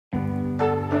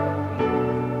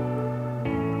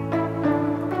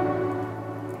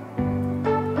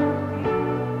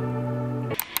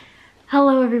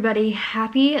everybody,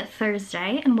 happy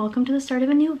Thursday and welcome to the start of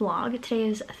a new vlog. Today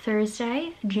is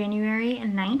Thursday, January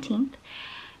 19th.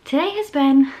 Today has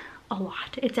been a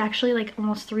lot. It's actually like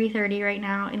almost 3:30 right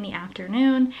now in the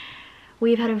afternoon.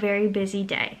 We've had a very busy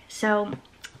day. So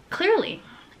clearly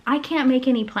I can't make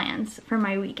any plans for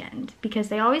my weekend because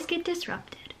they always get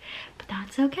disrupted, but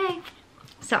that's okay.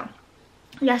 So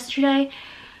yesterday,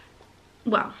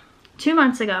 well, 2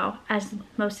 months ago, as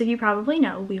most of you probably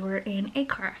know, we were in a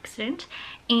car accident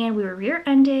and we were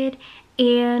rear-ended,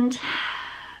 and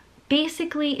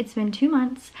basically it's been 2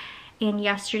 months, and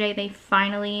yesterday they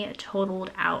finally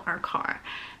totaled out our car.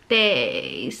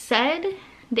 They said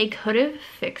they could have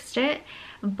fixed it,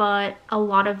 but a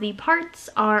lot of the parts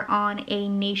are on a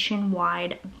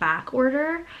nationwide back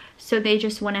order, so they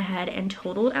just went ahead and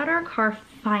totaled out our car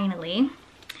finally.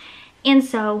 And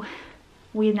so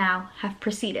we now have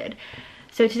proceeded.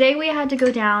 So today we had to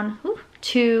go down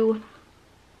to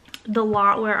the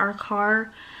lot where our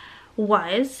car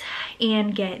was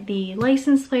and get the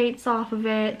license plates off of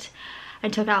it. I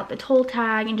took out the toll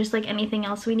tag and just like anything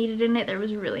else we needed in it. There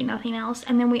was really nothing else.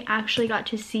 And then we actually got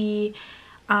to see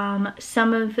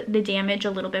some of the damage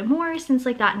a little bit more, since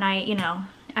like that night, you know,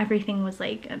 everything was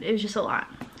like, it was just a lot.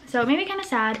 So it made me kind of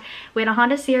sad. We had a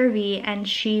Honda CR-V and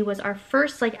she was our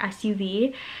first like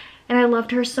SUV. And I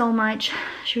loved her so much.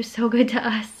 She was so good to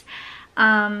us.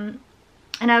 And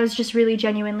I was just really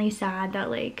genuinely sad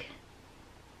that, like,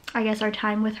 I guess our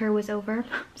time with her was over,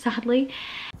 sadly.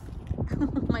 Oh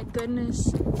my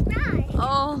goodness.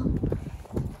 Oh,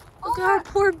 look at our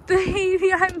poor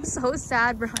baby. I'm so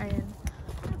sad, Brian.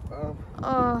 Oh.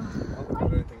 I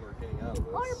don't anything we're getting out of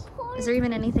this. Is there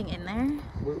even anything in there?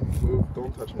 Move.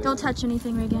 Don't touch anything. Don't touch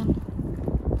anything, Regan.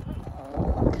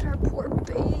 Look at our poor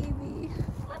baby.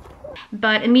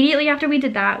 But immediately after we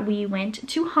did that, we went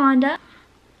to Honda.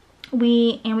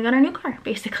 We got our new car,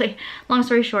 basically. Long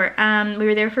story short, we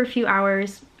were there for a few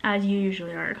hours, as you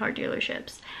usually are at car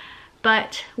dealerships.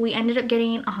 But we ended up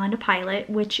getting a Honda Pilot,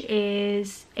 which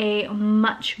is a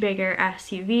much bigger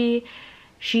SUV.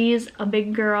 She's a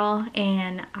big girl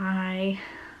and I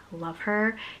love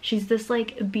her. She's this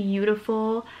like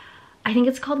beautiful, I think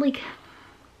it's called like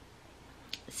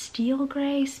steel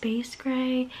gray, space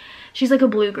gray. She's like a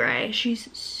blue gray. She's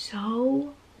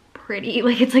so pretty.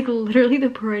 Like, it's like literally the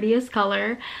prettiest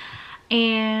color.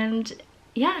 And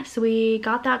yeah, so we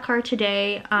got that car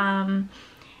today. And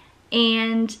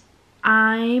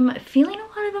I'm feeling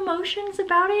a lot of emotions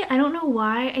about it. I don't know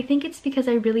why. I think it's because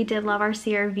I really did love our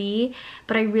CR-V,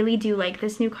 but I really do like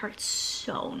this new car. It's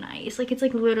so nice. Like, it's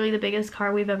like literally the biggest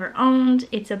car we've ever owned.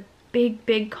 It's a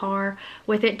big car.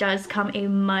 With it does come a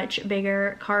much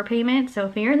bigger car payment, so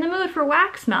if you're in the mood for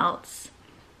wax melts,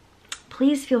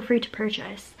 please feel free to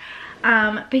purchase.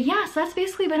 But yeah, so that's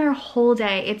basically been our whole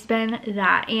day. It's been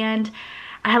that, and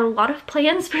I had a lot of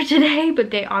plans for today, but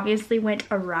they obviously went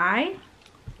awry,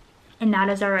 and that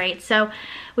is all right. So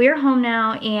we are home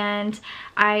now, and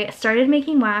I started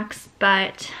making wax,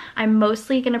 but I'm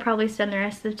mostly gonna probably spend the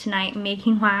rest of tonight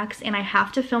making wax, and I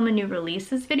have to film a new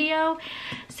releases video.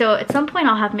 So at some point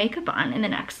I'll have makeup on in the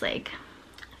next like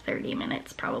 30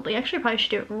 minutes probably. Actually, I probably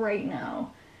should do it right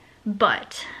now.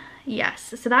 But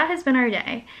yes, so that has been our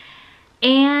day.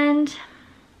 And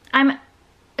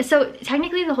so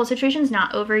technically the whole situation's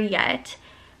not over yet.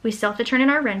 We still have to turn in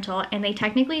our rental, and they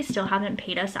technically still haven't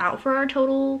paid us out for our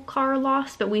total car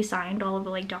loss, but we signed all of the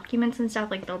like documents and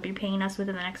stuff. Like, they'll be paying us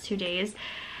within the next 2 days.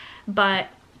 But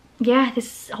yeah,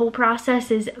 this whole process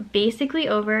is basically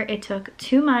over. It took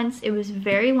 2 months. It was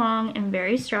very long and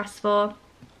very stressful.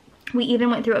 We even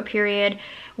went through a period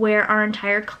where our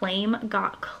entire claim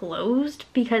got closed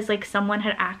because like someone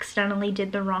had accidentally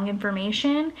did the wrong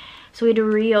information. So we had to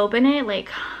reopen it. Like,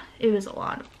 it was a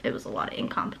lot of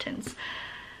incompetence.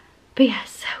 But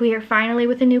yes, we are finally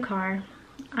with a new car.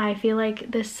 I feel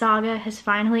like this saga has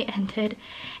finally ended.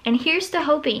 And here's to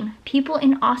hoping people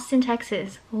in Austin,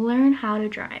 Texas learn how to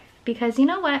drive. Because you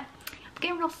know what? I'm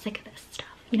getting real sick of this stuff,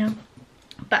 you know?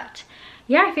 But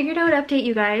yeah, I figured I would update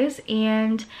you guys.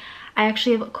 And I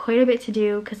actually have quite a bit to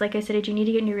do because, like I said, I do need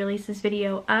to get new releases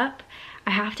video up.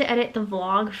 I have to edit the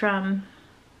vlog from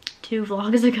 2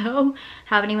 vlogs ago.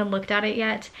 Haven't even looked at it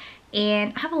yet.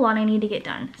 And I have a lot I need to get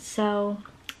done. So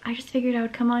I just figured I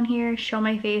would come on here, show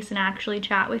my face, and actually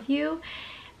chat with you.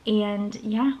 And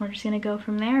yeah, we're just gonna go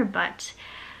from there. But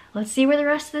let's see where the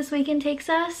rest of this weekend takes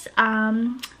us.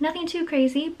 Nothing too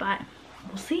crazy, but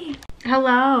we'll see.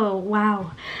 Hello.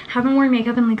 Wow. Haven't worn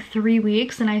makeup in like 3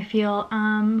 weeks, and I feel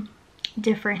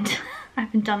different. I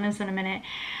haven't done this in a minute.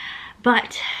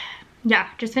 But yeah,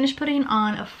 just finished putting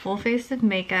on a full face of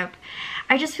makeup.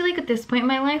 I just feel like at this point in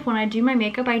my life, when I do my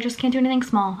makeup, I just can't do anything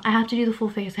small. I have to do the full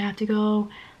face. I have to go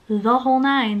the whole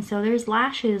nine. So there's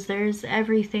lashes, there's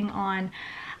everything on.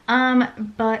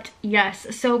 But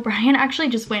yes, so Brian actually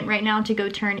just went right now to go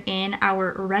turn in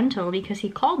our rental because he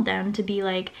called them to be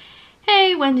like,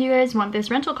 hey, when do you guys want this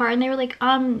rental car? And they were like,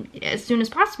 as soon as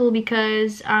possible,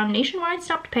 because Nationwide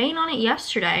stopped paying on it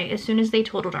yesterday. As soon as they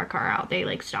totaled our car out, they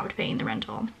like stopped paying the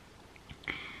rental.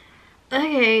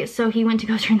 Okay, so he went to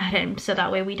go turn that in so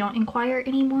that way we don't inquire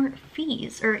any more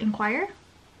fees. Or inquire?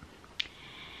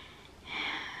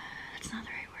 That's not the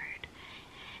right word.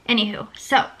 Anywho,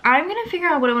 so I'm gonna figure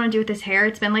out what I want to do with this hair.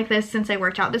 It's been like this since I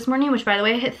worked out this morning, which by the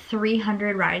way, I hit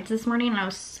 300 rides this morning and I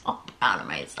was so proud of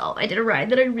myself. I did a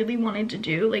ride that I really wanted to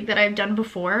do, like that I've done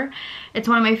before. It's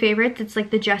one of my favorites. It's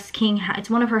like the Jess King, it's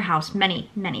one of her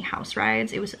many house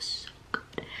rides. It was so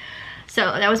good. So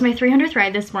that was my 300th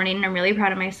ride this morning and I'm really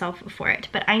proud of myself for it.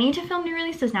 But I need to film new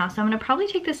releases now, so I'm gonna probably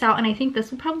take this out and I think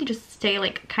this will probably just stay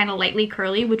like kind of lightly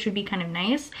curly, which would be kind of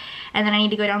nice. And then I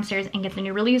need to go downstairs and get the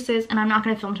new releases, and I'm not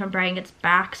gonna film till Brian gets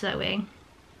back so that way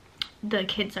the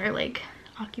kids are like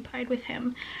occupied with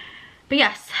him. But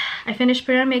yes, I finished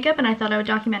putting on makeup and I thought I would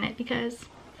document it because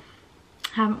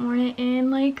I haven't worn it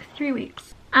in like 3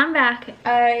 weeks. I'm back.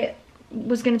 I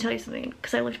was gonna tell you something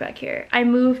because I looked back here. I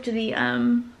moved the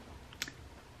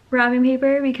wrapping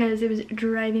paper because it was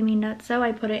driving me nuts, so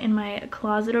I put it in my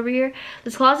closet over here.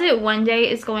 This closet one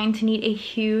day is going to need a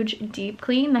huge deep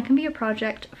clean. That can be a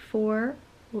project for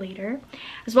later,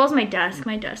 as well as my desk.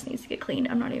 My desk needs to get cleaned.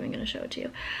 I'm not even going to show it to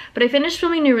you, but I finished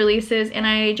filming new releases and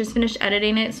I just finished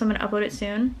editing it, so I'm going to upload it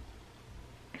soon.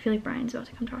 I feel like Brian's about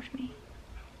to come talk to me.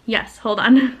 Yes, hold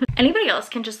on. Anybody else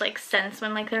can just like sense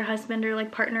when like their husband or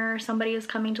like partner or somebody is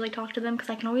coming to like talk to them, because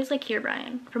I can always like hear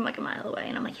Brian from like a mile away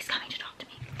and I'm like, he's coming to talk to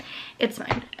me. It's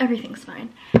fine. Everything's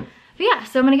fine. But yeah,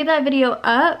 so I'm gonna get that video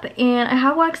up, and I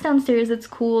have wax downstairs. It's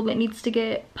cool, but it needs to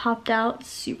get popped out.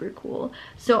 Super cool.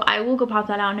 So I will go pop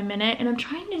that out in a minute, and I'm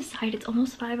trying to decide. It's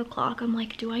almost 5 o'clock. I'm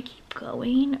like, do I keep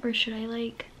going or should I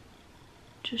like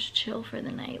just chill for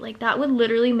the night? Like that would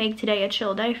literally make today a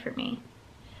chill day for me.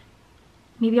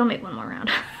 Maybe I'll make one more round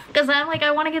because I'm like,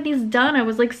 I want to get these done. I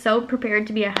was like so prepared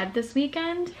to be ahead this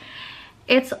weekend.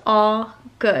 It's all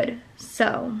good.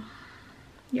 So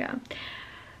yeah,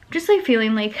 just like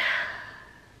feeling like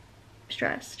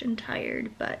stressed and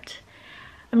tired, but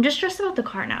I'm just stressed about the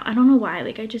car now. I don't know why.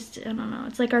 Like I don't know.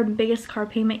 It's like our biggest car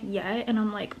payment yet, and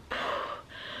I'm like,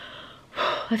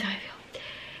 that's how I feel.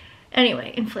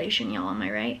 Anyway, inflation, y'all, am I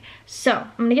right? So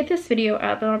I'm gonna get this video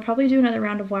up and I'll probably do another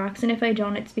round of wax, and if I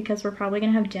don't, it's because we're probably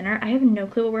gonna have dinner. I have no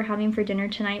clue what we're having for dinner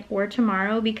tonight or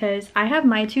tomorrow because I have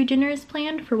my 2 dinners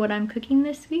planned for what I'm cooking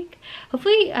this week.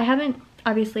 Hopefully I haven't,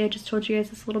 obviously I just told you guys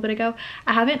this a little bit ago,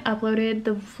 I haven't uploaded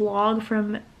the vlog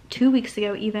from 2 weeks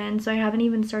ago even, so I haven't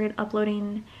even started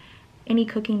uploading any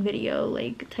cooking video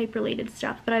like type related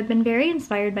stuff. But I've been very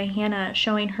inspired by Hannah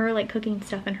showing her like cooking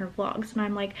stuff in her vlogs, and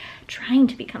I'm like trying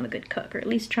to become a good cook, or at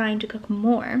least trying to cook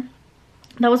more.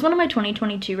 That was one of my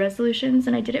 2022 resolutions,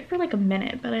 and I did it for like a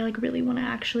minute, but I like really want to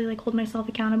actually like hold myself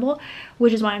accountable,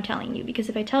 which is why I'm telling you, because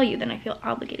if I tell you then I feel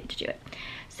obligated to do it.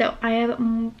 So I have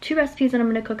 2 recipes that I'm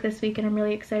going to cook this week, and I'm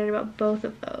really excited about both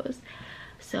of those.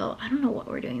 So I don't know what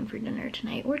we're doing for dinner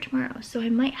tonight or tomorrow, so I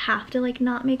might have to like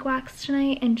not make wax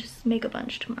tonight and just make a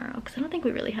bunch tomorrow, because I don't think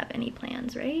we really have any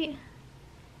plans, right?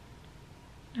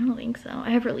 I don't think so. I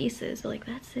have releases, but like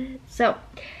that's it. So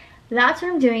that's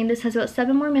what I'm doing. This has about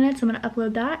 7 more minutes. I'm gonna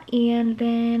upload that and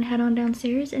then head on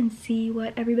downstairs and see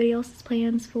what everybody else's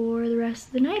plans for the rest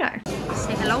of the night are.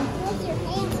 Say hello.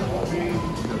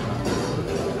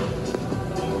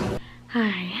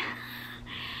 Hi.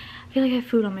 I feel like I have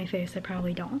food on my face. I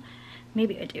probably don't.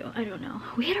 Maybe I do. I don't know.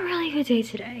 We had a really good day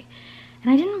today, and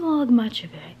I didn't vlog much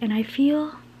of it, and I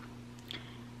feel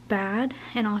bad,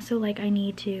 and also like I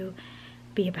need to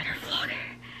be a better vlogger.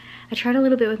 I tried a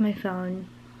little bit with my phone,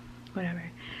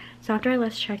 whatever. So after I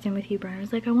last checked in with you, Brian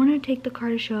was like, I want to take the car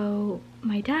to show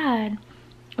my dad,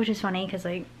 which is funny because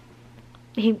like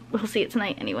he will see it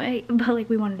tonight anyway, but like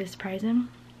we wanted to surprise him.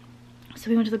 So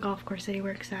we went to the golf course that he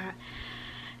works at,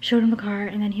 showed him the car,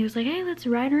 and then he was like, hey, let's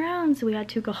ride around. So we got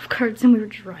 2 golf carts and we were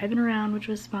driving around, which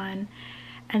was fun.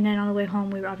 And then on the way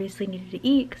home, we obviously needed to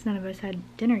eat because none of us had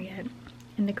dinner yet.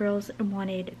 And the girls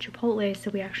wanted Chipotle, so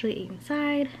we actually ate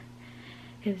inside.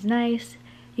 It was nice.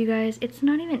 You guys, it's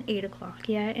not even 8 o'clock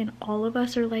yet, and all of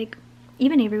us are like,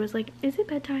 even Avery was like, is it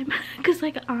bedtime? Because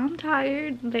like I'm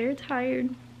tired, they're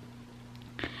tired.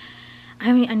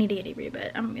 I mean, I need to get Avery,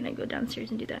 but I'm gonna go downstairs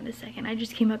and do that in a second. I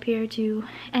just came up here to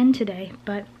end today,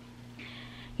 but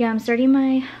yeah, I'm starting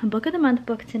my book of the month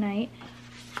book tonight.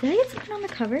 Did I get something on the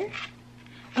cover?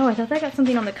 Oh, I thought I got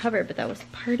something on the cover, but that was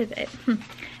part of it.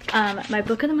 My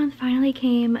book of the month finally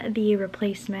came, The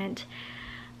Replacement.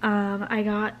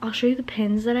 I'll show you the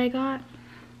pins that I got.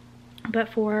 But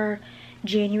for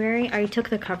January, I took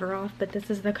the cover off, but this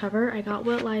is the cover. I got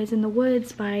What Lies in the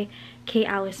Woods by Kate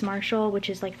Alice Marshall, which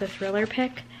is like the thriller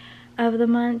pick of the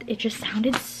month. It just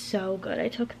sounded so good. I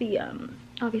took the,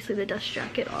 obviously the dust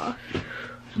jacket off. I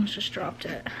almost just dropped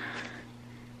it.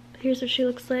 Here's what she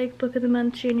looks like, book of the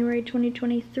month, January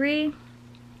 2023. I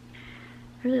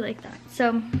really like that. So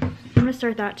I'm gonna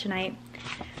start that tonight.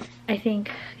 I think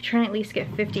trying to at least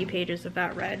get 50 pages of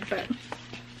that read, but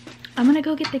I'm gonna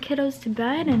go get the kiddos to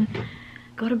bed and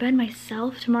go to bed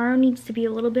myself. Tomorrow needs to be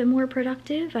a little bit more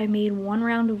productive. I made 1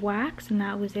 round of wax and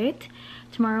that was it.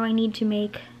 Tomorrow I need to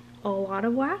make a lot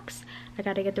of wax. I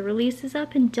gotta get the releases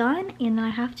up and done, and then I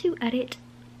have to edit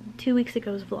 2 weeks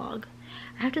ago's vlog.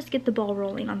 I have to just get the ball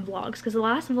rolling on vlogs, because the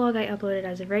last vlog I uploaded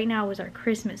as of right now was our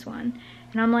Christmas one.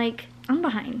 And I'm like, I'm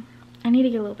behind. I need to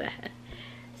get a little bit ahead.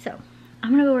 So,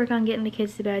 I'm gonna go work on getting the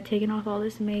kids to bed, taking off all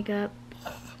this makeup.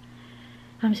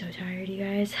 I'm so tired, you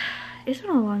guys. It's been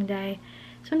a long day.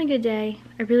 It's been a good day.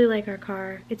 I really like our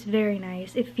car. It's very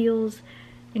nice. It feels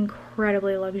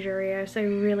incredibly luxurious. I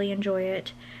really enjoy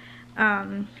it.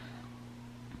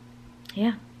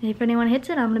 Yeah, if anyone hits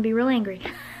it, I'm gonna be real angry.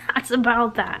 That's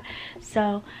about that.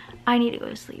 So I need to go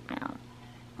to sleep now.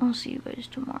 I'll see you guys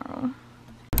tomorrow.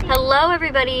 Hello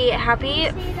everybody, happy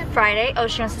Friday. Oh,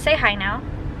 she wants to say hi now.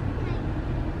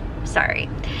 Sorry.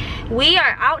 We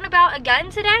are out and about again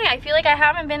today. I feel like I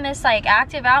haven't been this like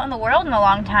active out in the world in a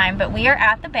long time, but we are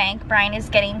at the bank. Brian is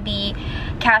getting the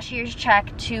cashier's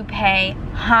check to pay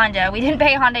Honda. We didn't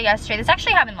pay Honda yesterday. This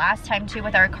actually happened last time too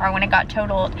with our car when it got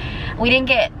totaled. We didn't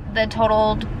get the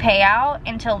totaled payout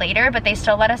until later, but they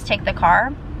still let us take the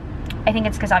car. I think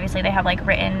it's because obviously they have like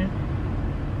written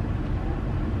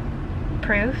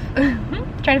proof.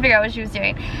 Trying to figure out what she was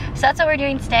doing. So that's what we're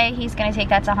doing today. He's gonna take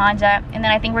that to Honda, and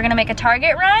then I think we're gonna make a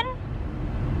Target run.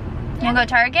 You wanna go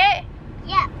Target?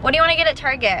 Yeah. What do you wanna get at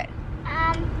Target?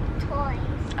 Toys.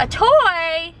 A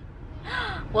toy?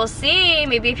 We'll see.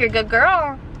 Maybe if you're a good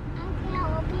girl. Okay,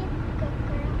 I'll be a good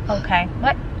girl. Okay.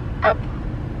 What? Oh.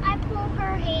 I pulled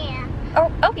her hand.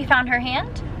 Oh, you found her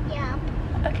hand? Yeah.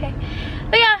 Okay.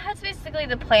 But yeah, that's basically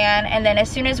the plan. And then as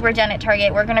soon as we're done at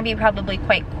Target, we're gonna be probably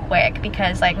quite quick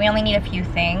because like we only need a few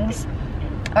things.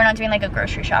 We're not doing like a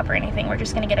grocery shop or anything. We're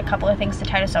just gonna get a couple of things to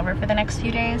tide us over for the next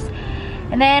few days.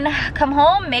 And then come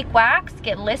home, make wax,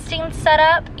 get listings set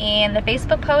up, and the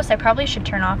Facebook post, I probably should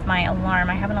turn off my alarm.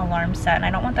 I have an alarm set and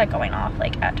I don't want that going off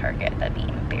like at Target. That'd be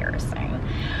embarrassing.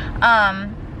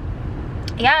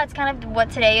 Yeah, it's kind of what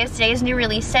today is. Today is new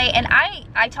release day, and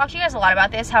I talked to you guys a lot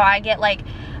about this, how I get like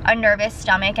a nervous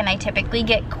stomach, and I typically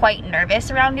get quite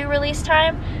nervous around new release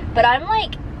time, but I'm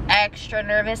like extra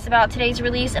nervous about today's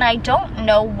release, and I don't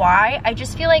know why. I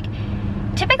just feel like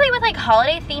typically with like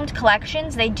holiday themed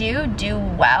collections, they do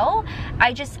well.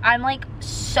 I'm like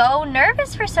so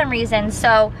nervous for some reason,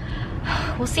 so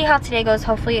we'll see how today goes.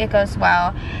 Hopefully it goes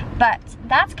well, but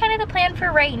that's kind of the plan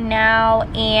for right now.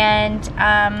 And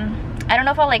I don't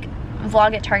know if I'll like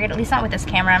vlog at Target, at least not with this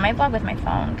camera. I might vlog with my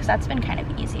phone because that's been kind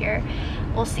of easier.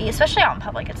 We'll see, especially out in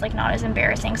public. It's like not as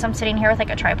embarrassing, so I'm sitting here with like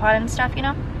a tripod and stuff, you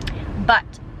know. But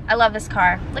I love this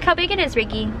car. Look how big it is,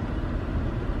 Ricky.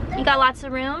 You got lots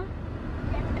of room.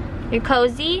 You're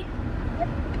cozy.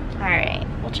 All right,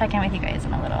 we'll check in with you guys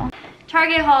in a little.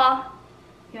 Target haul.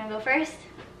 You wanna go first?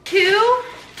 2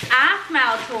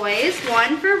 Aphmau toys,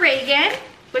 1 for Reagan.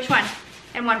 Which one?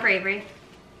 And 1 for Avery.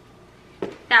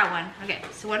 That one. Okay,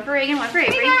 so 1 for Reagan, 1 for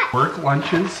Avery. Work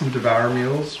lunches and devour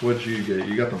meals. What'd you get?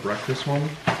 You got the breakfast one?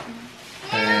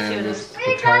 And this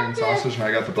Italian sausage, and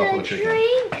I got the buffalo chicken.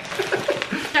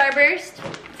 Starburst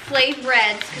flavored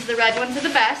reds, because the red ones are the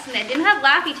best, and it didn't have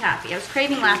Laffy Taffy. I was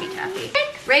craving Laffy Taffy.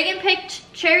 Reagan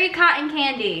picked cherry cotton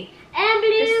candy. And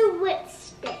blue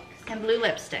lipstick. And blue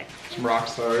lipstick. Some rock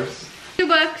stars. 2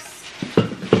 books.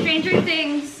 Stranger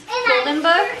Things Golden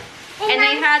Book. And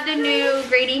they had the new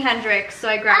Grady Hendrix, so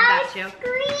I grabbed that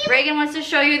too. Reagan wants to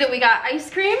show you that we got ice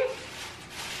cream,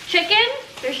 chicken.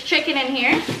 There's chicken in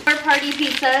here. More party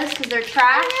pizzas because they're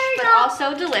trash, but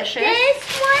also delicious.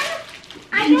 This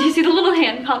one. Did you see the little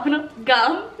hand popping up?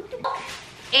 Gum.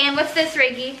 And what's this,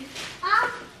 Reggie?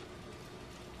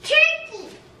 Turkey.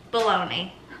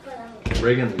 Bologna.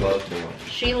 Reagan loves bologna.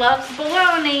 She loves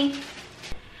bologna.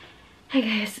 Hey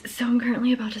guys, so I'm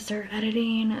currently about to start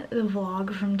editing the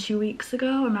vlog from 2 weeks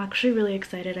ago. I'm actually really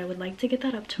excited. I would like to get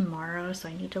that up tomorrow, so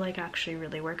I need to like actually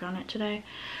really work on it today.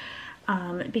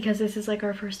 because this is like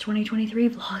our first 2023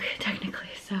 vlog technically.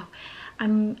 So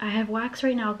I have wax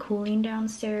right now cooling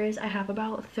downstairs. I have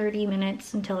about 30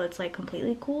 minutes until it's like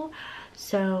completely cool.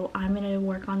 So I'm gonna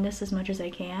work on this as much as I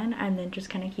can and then just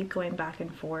kind of keep going back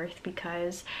and forth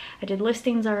because I did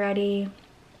listings already.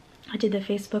 I did the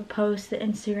Facebook post, the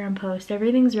Instagram post,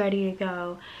 everything's ready to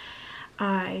go.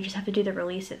 I just have to do the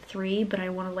release at 3, but I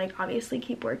want to like obviously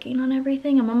keep working on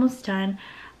everything. I'm almost done.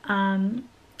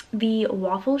 The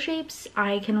waffle shapes,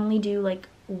 I can only do like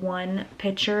 1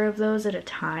 picture of those at a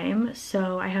time,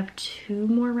 so I have 2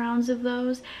 more rounds of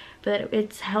those, but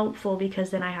it's helpful because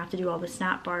then I have to do all the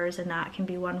snap bars and that can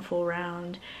be 1 full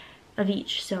round of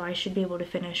each, so I should be able to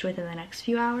finish within the next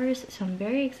few hours, so I'm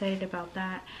very excited about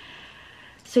that.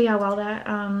 So yeah, while that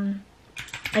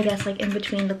I guess like in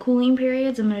between the cooling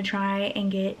periods, I'm gonna try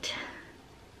and get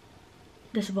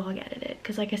this vlog edited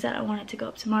because like I said, I want it to go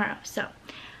up tomorrow. So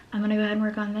I'm gonna go ahead and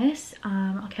work on this.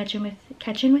 I'll catch in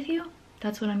with you.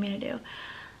 That's what I'm gonna do.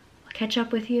 I'll catch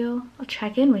up with you. I'll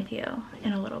check in with you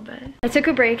in a little bit. I took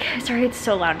a break. Sorry, it's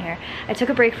so loud in here. I took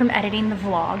a break from editing the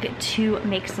vlog to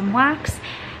make some wax,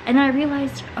 and then I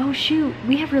realized, oh shoot,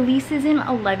 we have releases in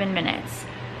 11 minutes.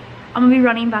 I'm gonna be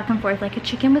running back and forth like a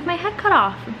chicken with my head cut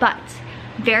off, but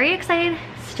very excited,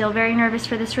 still very nervous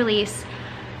for this release.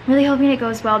 Really hoping it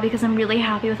goes well because I'm really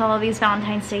happy with all of these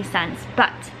Valentine's Day scents,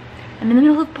 but I'm in the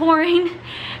middle of pouring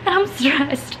and I'm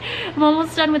stressed. I'm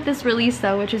almost done with this release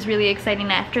though, which is really exciting.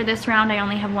 After this round, I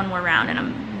only have 1 more round and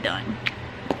I'm done.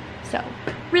 So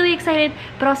really excited,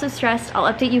 but also stressed.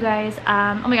 I'll update you guys.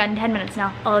 Oh my god, in 10 minutes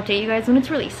now. I'll update you guys when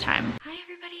it's release time. Hi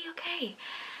everybody, okay.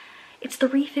 It's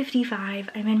 3:55.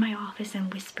 I'm in my office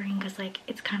and whispering because like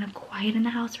it's kind of quiet in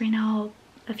the house right now.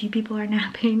 A few people are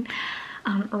napping,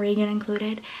 Reagan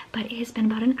included, but it has been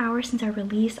about an hour since our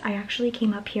release. I actually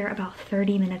came up here about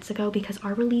 30 minutes ago because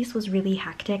our release was really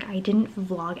hectic. I didn't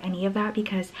vlog any of that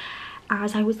because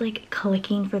as I was like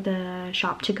clicking for the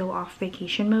shop to go off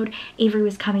vacation mode, Avery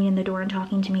was coming in the door and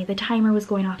talking to me. The timer was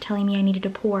going off telling me I needed to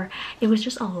pour. It was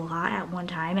just a lot at one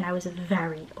time and I was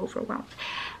very overwhelmed.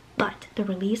 But the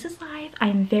release is live.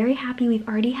 I'm very happy. We've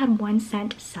already had 1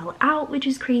 scent sell out, which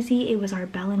is crazy. It was our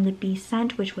Belle and the Beast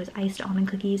scent, which was iced almond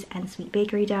cookies and sweet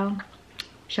bakery dough.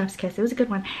 Chef's kiss. It was a good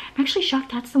one. I'm actually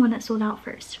shocked that's the one that sold out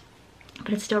first,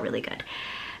 but it's still really good.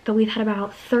 But we've had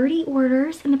about 30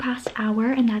 orders in the past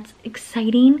hour, and that's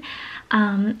exciting.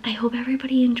 I hope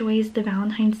everybody enjoys the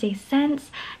Valentine's Day scents.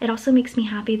 It also makes me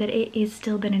happy that it is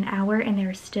still been an hour and there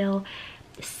are still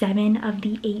 7 of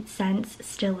the 8 scents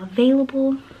still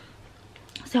available.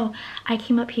 So I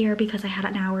came up here because I had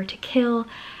an hour to kill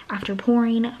after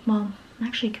pouring. Well,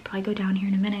 actually I could probably go down here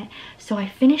in a minute. So I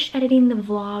finished editing the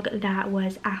vlog that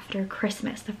was after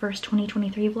Christmas, the first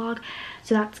 2023 vlog.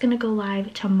 So that's gonna go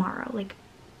live tomorrow. Like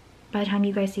by the time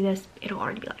you guys see this, it'll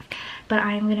already be live. But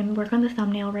I'm gonna work on the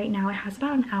thumbnail right now. It has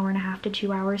about an hour and a half to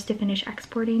 2 hours to finish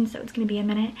exporting, so it's gonna be a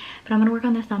minute. But I'm gonna work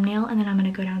on the thumbnail and then I'm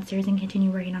gonna go downstairs and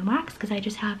continue working on wax because I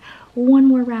just have 1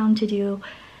 more round to do.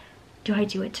 Do I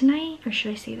do it tonight or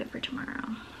should I save it for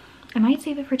tomorrow? I might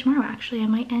save it for tomorrow actually. I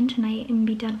might end tonight and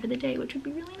be done for the day, which would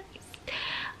be really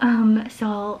nice.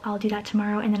 So I'll do that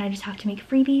tomorrow, and then I just have to make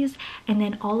freebies, and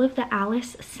then all of the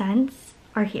Alice scents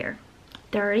are here.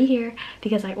 They're already here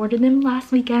because I ordered them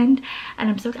last weekend, and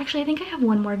I'm so actually I think I have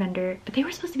 1 more vendor, but they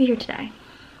were supposed to be here today.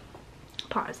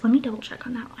 Pause, let me double check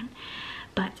on that one.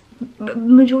 But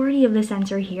majority of the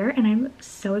scents are here and I'm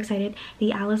so excited.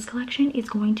 The Alice collection is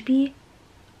going to be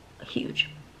huge,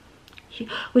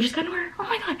 which is kind of where, oh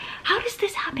my god, how does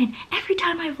this happen every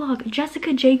time I vlog?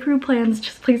 Jessica J. Crew Plans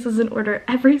just places an order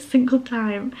every single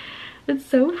time. It's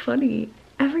so funny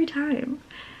every time.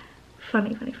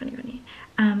 Funny.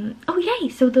 Oh yay,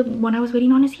 so the one I was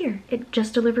waiting on is here. It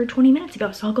just delivered 20 minutes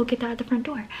ago, so I'll go get that at the front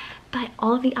door. But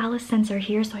all of the Alice scents are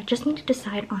here, so I just need to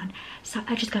decide on, so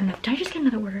I just got enough. Did I just get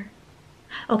another order?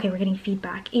 Okay, we're getting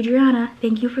feedback. Adriana,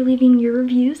 thank you for leaving your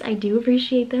reviews. I do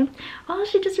appreciate them. Oh,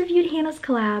 she just reviewed Hannah's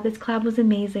collab. This collab was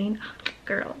amazing. Oh,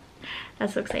 girl,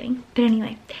 that's so exciting. But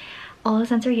anyway, all the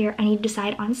scents are here. I need to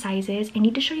decide on sizes. I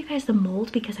need to show you guys the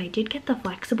mold because I did get the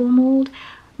flexible mold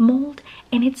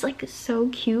and it's like so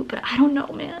cute, but I don't know,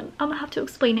 man. I'm gonna have to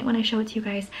explain it when I show it to you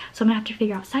guys. So I'm gonna have to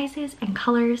figure out sizes and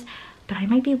colors, but I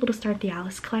might be able to start the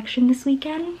Alice collection this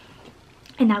weekend,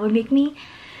 and that would make me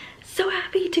so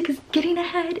happy because getting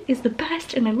ahead is the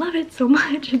best and I love it so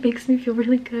much. It makes me feel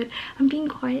really good. I'm being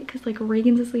quiet because like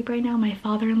Reagan's asleep right now. My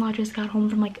father-in-law just got home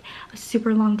from like a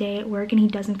super long day at work and he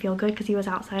doesn't feel good because he was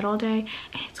outside all day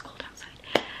and it's cold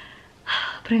outside.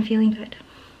 But I'm feeling good.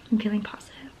 I'm feeling positive.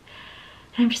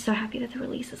 And I'm just so happy that the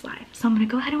release is live. So I'm gonna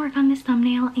go ahead and work on this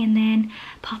thumbnail and then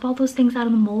pop all those things out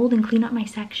of the mold and clean up my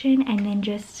section and then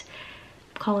just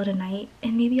call it a night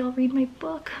and maybe I'll read my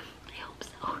book. I hope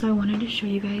so. So I wanted to show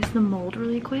you guys the mold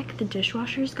really quick. The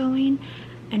dishwasher's going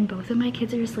and both of my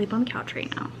kids are asleep on the couch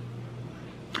right now.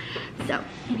 So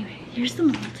anyway, here's the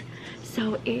mold.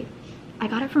 So I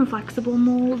got it from Flexible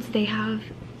Molds. They have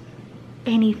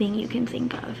anything you can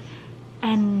think of.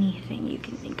 Anything you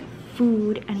can think of.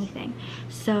 Food, anything.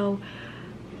 So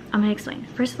I'm gonna explain.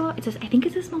 First of all, it says, I think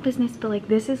it's a small business, but like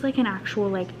this is like an actual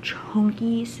like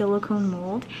chunky silicone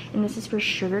mold, and this is for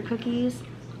sugar cookies,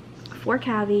 4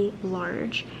 cavity,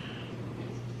 large.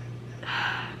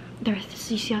 You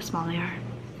see how small they are?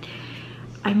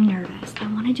 I'm nervous. I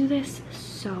want to do this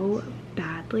so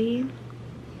badly.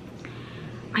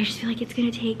 I just feel like it's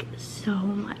gonna take so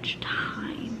much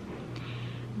time.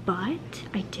 But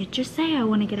I did just say I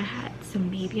want to get ahead, so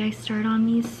maybe I start on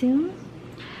these soon.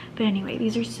 But anyway,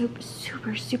 these are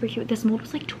super cute. This mold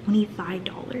was like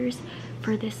 $25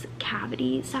 for this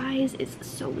cavity size. It's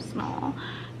so small,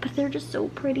 but they're just so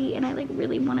pretty, and I like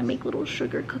really want to make little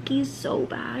sugar cookies so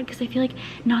bad, because I feel like,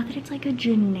 not that it's like a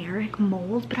generic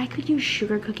mold, but I could use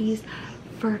sugar cookies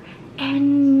for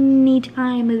any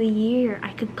time of the year.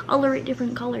 I could color it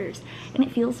different colors and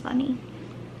it feels funny.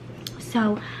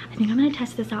 So I think I'm gonna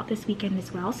test this out this weekend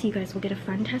as well, so you guys will get a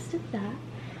fun test of that.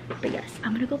 But yes,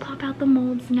 I'm gonna go pop out the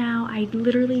molds now. I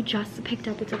literally just picked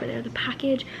up, it's over there, the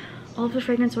package. All of the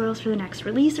fragrance oils for the next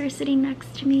release are sitting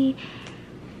next to me,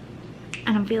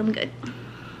 and I'm feeling good.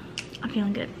 I'm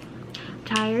feeling good. I'm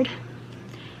tired,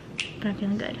 but I'm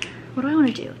feeling good. What do I want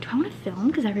to do? Do I want to film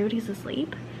because everybody's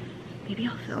asleep? Maybe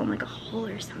I'll film like a haul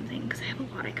or something, because I have a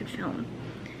lot I could film.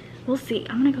 We'll see.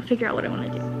 I'm gonna go figure out what I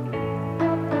want to do.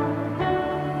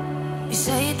 You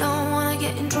say you don't wanna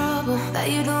get in trouble, that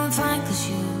you doing fine cause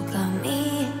you got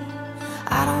me.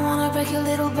 I don't wanna break your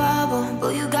little bubble,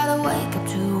 but you gotta wake up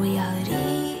to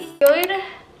reality. Good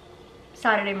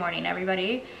Saturday morning,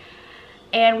 everybody.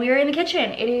 And we are in the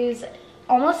kitchen. It is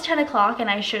almost 10 o'clock and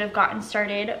I should have gotten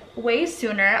started way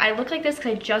sooner. I look like this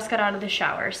because I just got out of the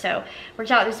shower. So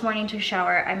worked out this morning to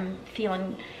shower. I'm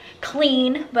feeling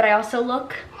clean, but I also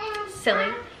look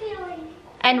silly.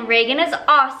 And Reagan is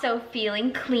also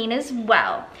feeling clean as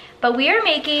well. But we are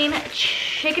making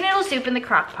chicken noodle soup in the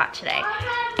crock pot today.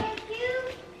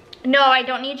 No, I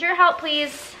don't need your help,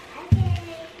 please.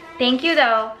 Thank you,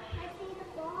 though.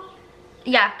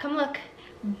 Yeah, come look.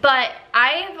 But I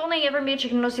have only ever made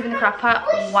chicken noodle soup in the crock pot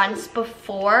once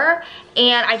before,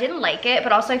 and I didn't like it,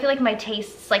 but also I feel like my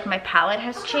tastes, like my palate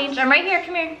has changed. I'm right here,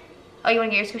 come here. Oh, you wanna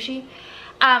get your squishy?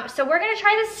 So we're gonna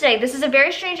try this today. This is a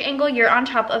very strange angle. You're on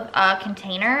top of a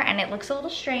container and it looks a little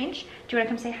strange. Do you wanna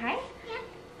come say hi? Yeah.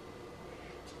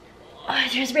 Oh,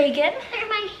 there's Reagan. Look at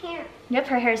my hair. Yep,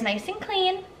 her hair is nice and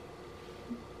clean.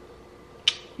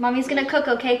 Mommy's gonna cook,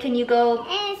 okay? Can you go?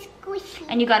 And it's squishy.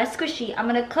 And you got a squishy. I'm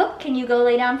gonna cook. Can you go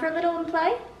lay down for a little and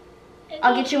play? Okay.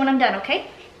 I'll get you when I'm done, okay?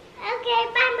 Okay,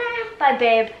 bye, Mom. Bye,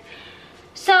 babe.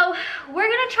 So we're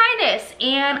gonna try this,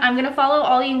 and I'm gonna follow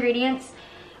all the ingredients,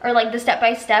 or like the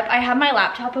step-by-step. I have my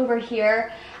laptop over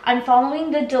here. I'm following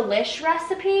the Delish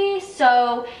recipe.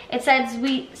 So it says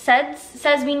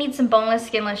we need some boneless,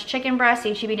 skinless chicken breasts.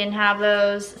 HEB didn't have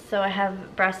those, so I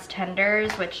have breast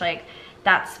tenders, which like,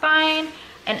 that's fine.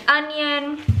 An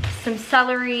onion, some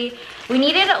celery. We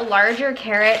needed larger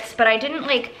carrots, but I didn't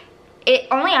like, it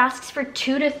only asks for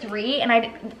 2 to 3, and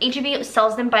HEB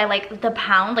sells them by like the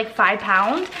pound, like 5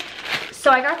 pounds.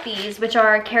 So I got these, which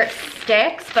are carrot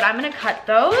sticks, but I'm gonna cut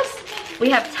those. We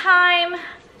have thyme,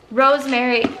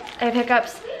 rosemary, I have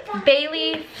hiccups, bay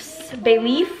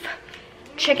leaf,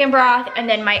 chicken broth, and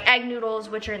then my egg noodles,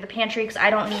 which are in the pantry because I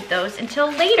don't need those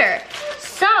until later.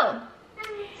 So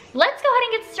let's go ahead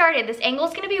and get started. This angle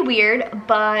is gonna be weird,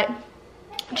 but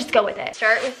just go with it.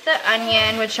 Start with the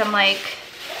onion, which I'm like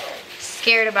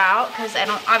scared about because I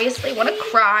don't obviously want to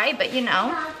cry, but you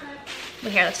know.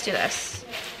 But here, let's do this.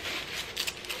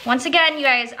 Once again, you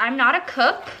guys, I'm not a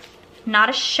cook,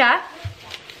 not a chef.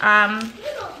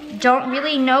 Don't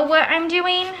really know what I'm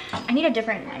doing. I need a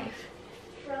different knife.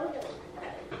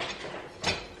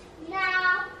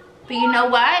 But you know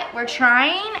what? We're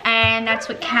trying, and that's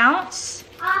what counts.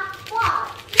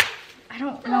 I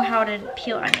don't know how to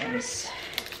peel onions.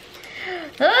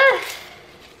 Ugh.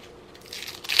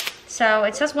 So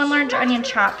it says 1 large onion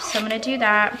chopped, so I'm gonna do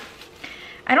that.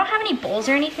 I don't have any bowls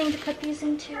or anything to put these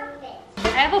into. I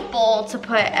have a bowl to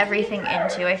put everything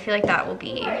into. I feel like that will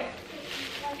be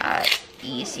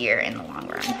easier in the long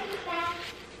run.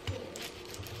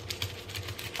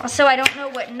 Also, I don't know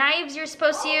what knives you're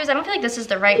supposed to use. I don't feel like this is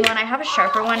the right one. I have a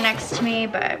sharper one next to me,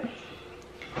 but...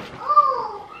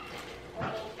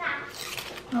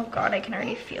 Oh God, I can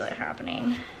already feel it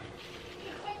happening.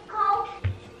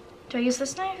 Do I use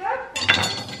this knife?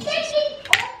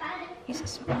 Use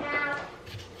this one. I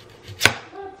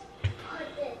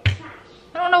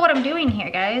don't know what I'm doing here,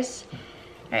 guys.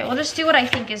 All right, we'll just do what I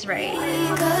think is right.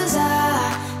 Because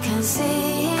I can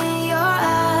see in your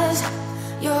eyes,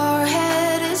 your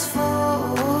head is full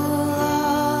of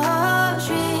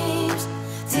dreams.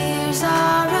 Tears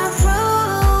are a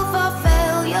proof of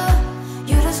failure.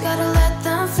 You just gotta let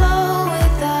them flow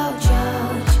without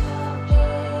judge.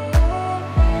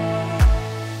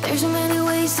 There's so many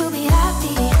ways to be happy.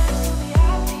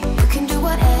 You can do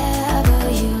whatever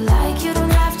you like. You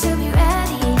don't have to be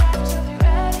ready.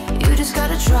 You just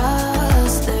gotta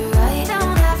trust the right.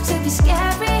 Don't have to be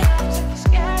scary.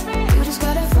 You just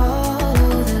gotta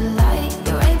follow the light.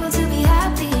 You're able to be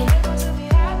happy.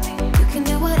 You can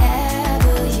do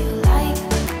whatever you like.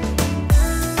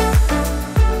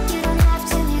 You don't have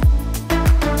to be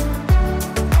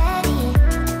ready.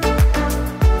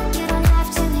 You don't have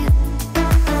to be.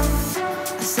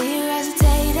 I see you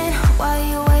hesitating while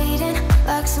you're waiting,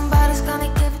 like somebody's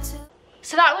gonna give it to.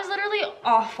 So that was literally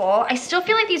awful. I still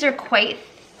feel like these are quite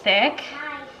thick.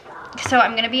 So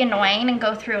I'm gonna be annoying and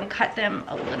go through and cut them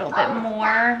a little bit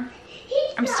more.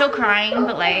 I'm still crying,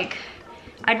 but like,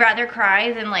 I'd rather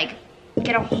cry than like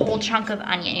get a whole chunk of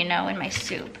onion, you know, in my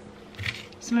soup.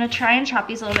 So I'm gonna try and chop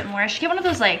these a little bit more. I should get one of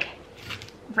those like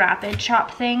rapid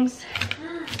chop things,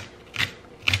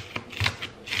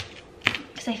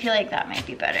 because I feel like that might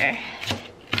be better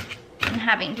than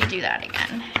having to do that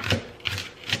again.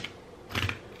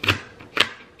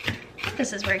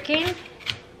 This is working. Get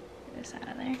this out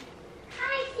of there.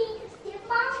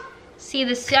 See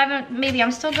this? Maybe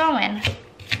I'm still going.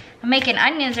 I'm making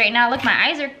onions right now. Look, my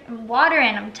eyes are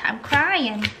watering. I'm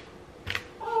crying.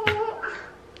 Oh,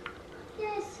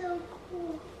 that's so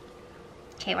cool.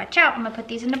 Okay, watch out. I'm gonna put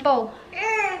these in the bowl.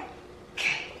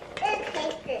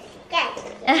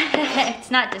 It's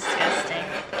not disgusting.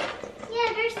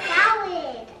 Yeah, there's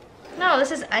salad. No, this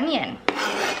is onion.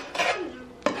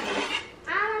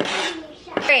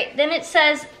 Great, then it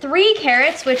says 3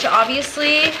 carrots, which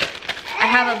obviously I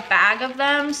have a bag of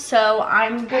them, so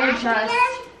I'm gonna just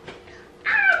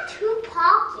 2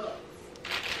 pockets.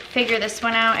 figure this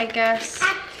one out, I guess. 2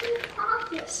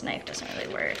 pockets. This knife doesn't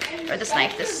really work. Or this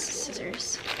knife, this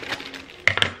scissors.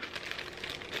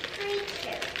 3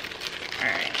 carrots.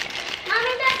 Alright.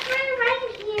 Mommy, that's 3 right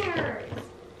here.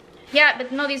 Yeah,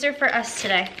 but no, these are for us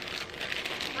today.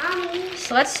 Mommy.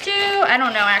 So let's do, I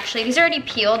don't know actually. These are already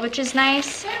peeled, which is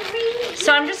nice.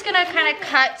 So I'm just gonna kind of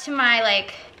cut to my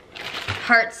like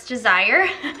heart's desire.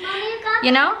 Mommy,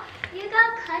 You know? You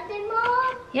got cut them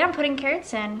all? Yeah, I'm putting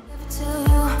carrots in.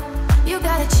 You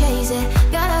gotta chase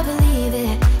it, gotta believe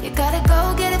it. You gotta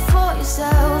go get it for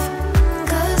yourself.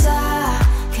 'Cause I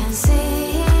can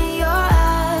see in your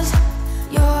eyes,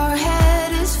 your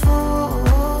head is full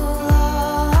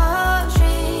of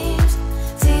dreams.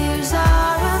 Tears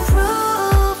are a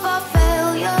proof of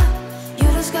failure. You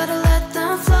just gotta let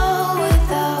them flow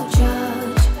without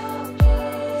judge.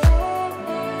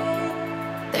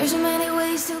 There's so many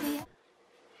ways to be.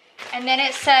 And then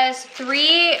it says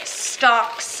 3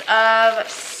 stalks of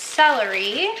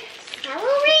celery.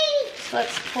 Celery. So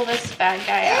let's pull this bad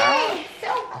guy out. It's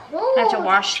so cool. I have to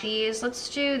wash these. Let's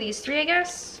do these 3, I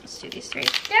guess. Let's do these 3.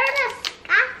 They're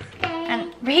disgusting.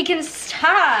 And Reagan,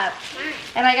 stop.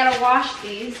 And I gotta wash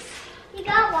these. You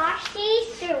gotta wash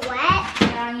these. They're wet.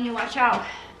 Yeah, you need to watch out.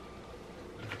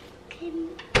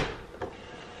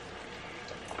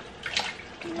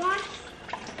 Wash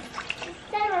the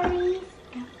celery.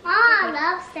 Oh, I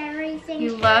love celery things.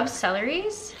 You love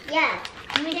celeries? Yeah.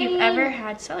 I don't think you've ever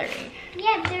had celery.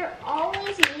 Yeah, they're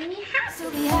always make me happy. So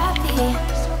be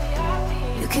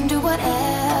happy. You can do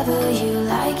whatever you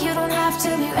like. You don't have to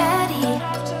be ready.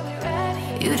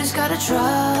 You just gotta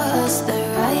trust the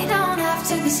right. Don't have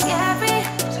to be scary.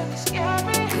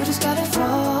 You just gotta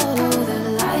follow the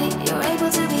light. You're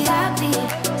able to be happy.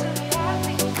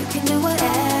 You can do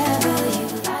whatever you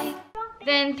like.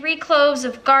 Then 3 cloves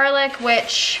of garlic,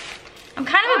 which I'm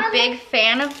kind of a big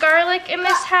fan of garlic in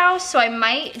this house, so I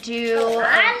might do.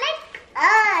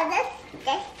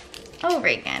 Oh,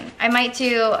 Reagan. I might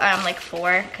do like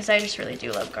 4, because I just really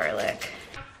do love garlic.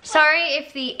 Sorry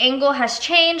if the angle has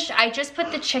changed. I just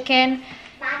put the chicken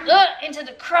into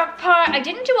the crock pot. I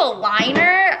didn't do a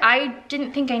liner. I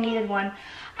didn't think I needed one.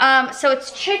 So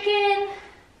it's chicken,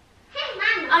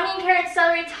 onion, carrot,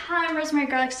 celery, thyme, rosemary,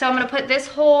 garlic. So I'm gonna put this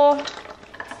whole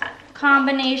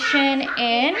combination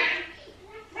in.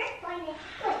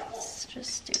 Let's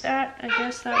just do that. I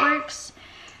guess that works.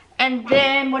 And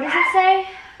then, what does it say?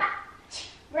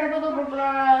 Blah, blah, blah, blah,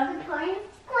 blah.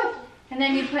 And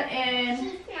then you put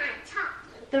in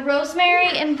the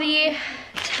rosemary and the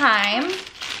thyme.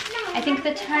 I think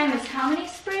the thyme is how many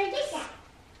sprigs?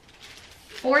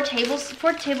 4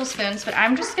 tablespoons, but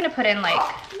I'm just gonna put in like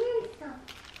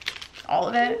all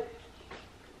of it.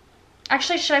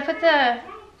 Actually, should I put the,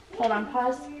 hold on,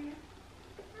 pause.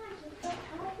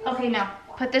 Okay, no,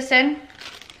 put this in.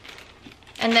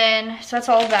 And then, so that's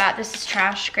all of that. This is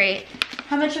trash, great.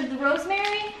 How much of the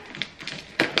rosemary?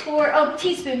 4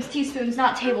 teaspoons,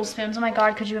 not tablespoons. Oh my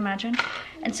God, could you imagine?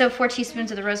 And so 4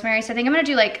 teaspoons of the rosemary. So I think I'm gonna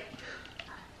do like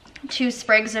 2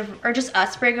 sprigs of, or just a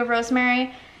sprig of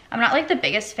rosemary. I'm not like the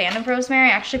biggest fan of rosemary.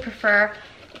 I actually prefer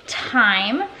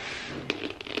thyme.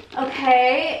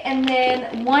 Okay, and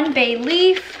then 1 bay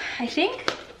leaf, I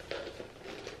think.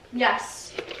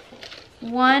 Yes.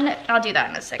 I'll do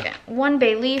that in a second. 1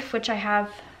 bay leaf, which I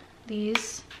have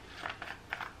these.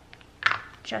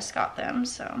 Just got them,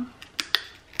 so.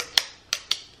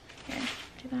 Here,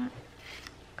 do that.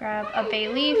 Grab a bay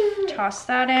leaf, toss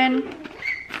that in.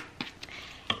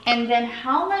 And then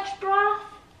how much broth?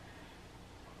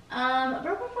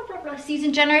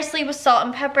 Season generously with salt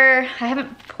and pepper. I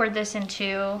haven't poured this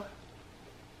into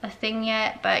a thing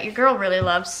yet, but your girl really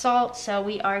loves salt, so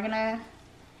we are gonna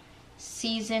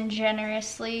season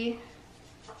generously.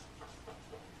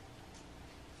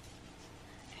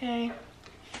 Okay,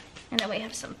 and then we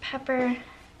have some pepper.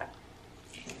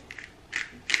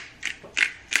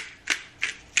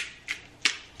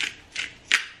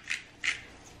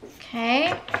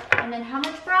 Okay, and then how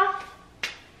much broth?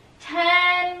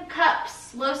 10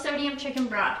 cups, low sodium chicken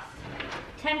broth.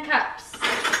 10 cups.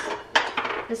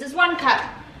 This is 1 cup,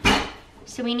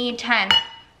 so we need 10.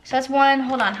 So that's 1,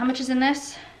 hold on, how much is in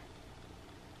this?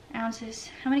 Ounces,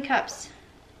 how many cups?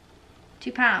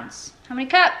 2 pounds. How many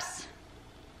cups?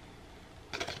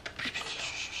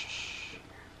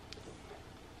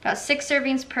 About 6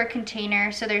 servings per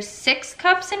container, so there's 6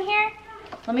 cups in here.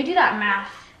 Let me do that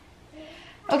math.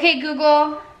 Okay,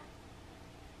 Google,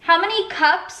 how many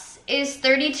cups is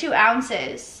 32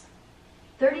 ounces?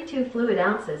 32 fluid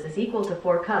ounces is equal to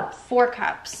 4 cups. 4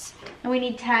 cups. And we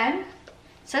need 10. It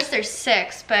says there's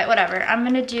 6, but whatever. I'm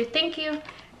gonna do, thank you.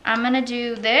 I'm gonna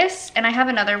do this, and I have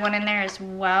another one in there as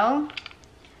well.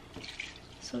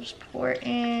 So just pour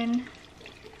in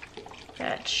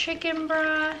that chicken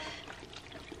broth.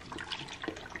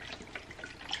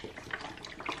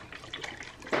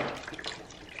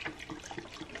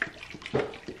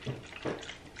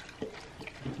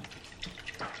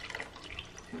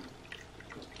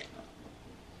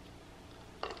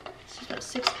 So about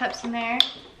 6 cups in there.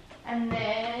 And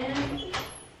then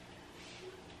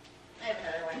I have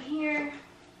another one here.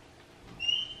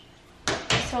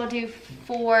 So I'll do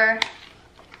 4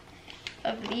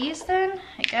 of these then,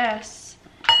 I guess.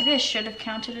 Maybe I should have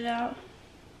counted it out.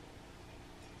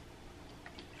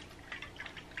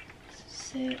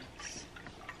 6,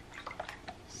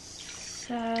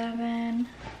 7,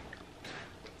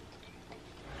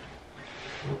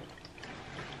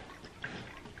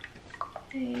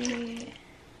 8,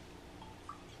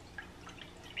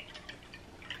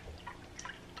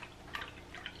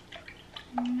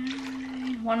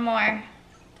 9, 1 more.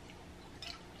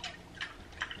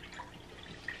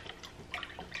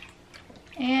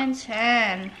 And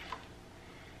 10.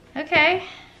 Okay,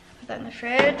 put that in the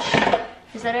fridge.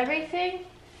 Is that everything?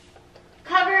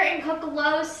 Cover and cook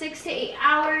low 6 to 8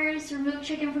 hours. Remove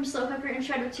chicken from slow cooker and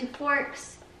shred with 2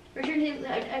 forks. Return to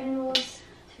the onion rolls.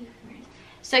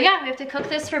 So yeah, we have to cook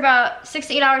this for about 6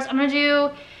 to 8 hours. I'm gonna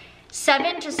do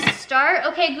 7 to start.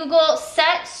 Okay, Google,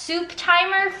 set soup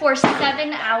timer for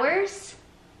 7 hours.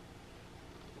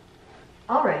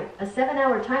 All right, a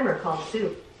 7-hour timer called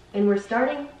soup, and we're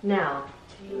starting now.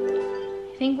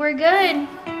 I think we're good.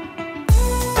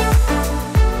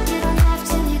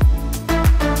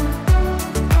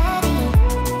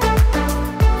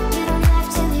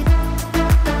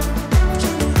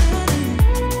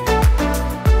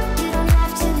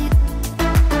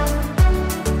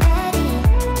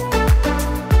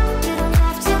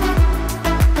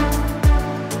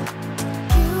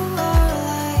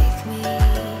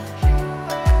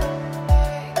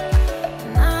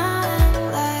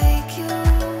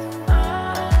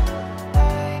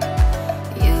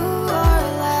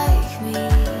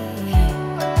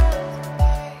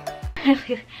 I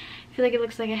feel like it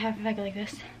looks like I have a like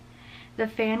this. The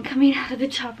fan coming out of the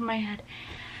top of my head.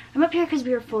 I'm up here because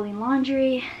we were folding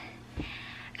laundry.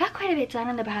 I got quite a bit done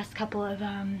in the past couple of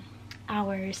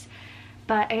hours,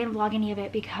 but I didn't vlog any of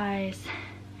it because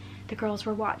the girls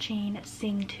were watching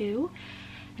Sing 2,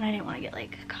 and I didn't want to get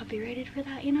like copyrighted for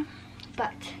that, you know.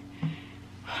 But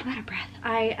I'm out of breath.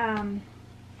 I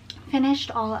finished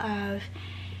all of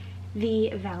the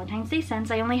Valentine's Day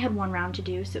scents. I only had one round to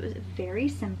do, so it was very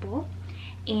simple.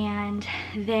 And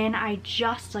then I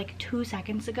just like 2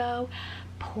 seconds ago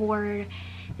poured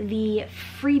the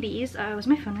freebies. Was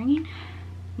my phone ringing?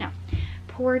 No.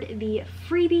 Poured the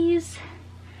freebies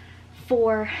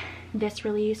for this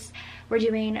release. We're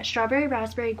doing strawberry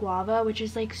raspberry guava, which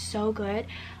is like so good.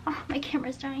 Oh, my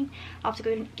camera's dying. I'll have to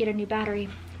go get a new battery,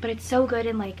 but it's so good.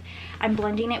 And like, I'm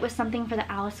blending it with something for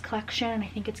the Alice collection, and I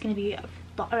think it's gonna be,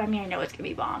 I mean, I know it's gonna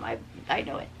be bomb. I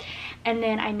know it. And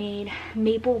then I made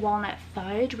maple walnut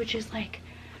fudge, which is like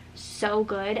so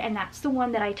good, and that's the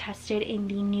one that I tested in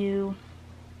the new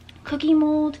cookie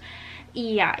mold.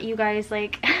 Yeah, you guys,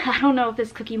 like, I don't know if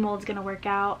this cookie mold's gonna work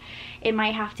out. It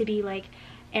might have to be like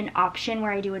an option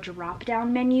where I do a drop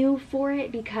down menu for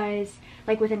it, because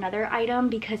like with another item,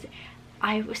 because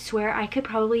I swear I could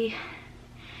probably,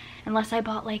 unless I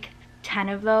bought like 10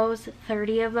 of those,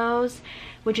 30 of those,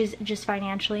 which is just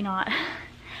financially not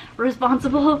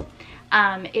responsible,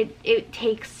 it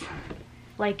takes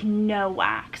like no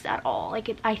wax at all.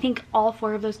 Like I think all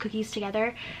 4 of those cookies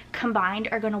together combined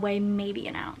are gonna weigh maybe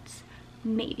an ounce.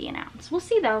 Maybe an ounce. We'll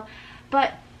see though.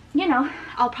 But you know,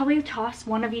 I'll probably toss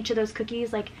one of each of those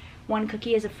cookies, like 1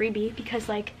 cookie as a freebie, because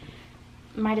like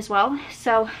might as well.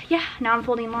 So yeah, now I'm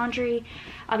folding laundry.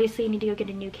 Obviously I need to go get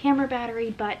a new camera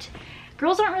battery, but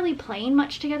girls aren't really playing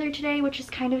much together today, which has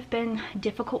kind of been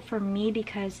difficult for me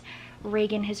because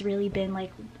Reagan has really been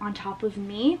like on top of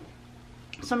me.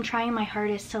 So I'm trying my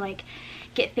hardest to like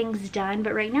get things done,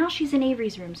 but right now she's in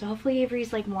Avery's room, so hopefully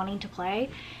Avery's like wanting to play.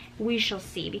 We shall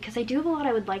see, because I do have a lot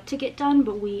I would like to get done,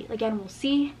 but we'll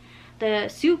see. The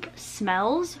soup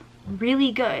smells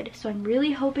really good, so I'm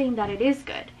really hoping that it is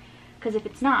good, because if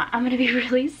it's not, I'm gonna be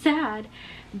really sad.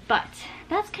 But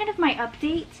that's kind of my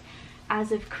update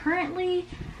as of currently.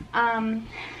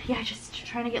 Yeah, just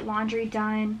trying to get laundry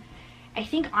done. I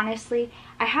think honestly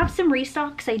I have some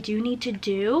restocks I do need to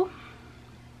do.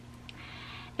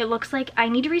 It looks like I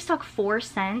need to restock 4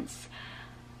 scents.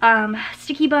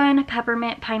 Sticky bun,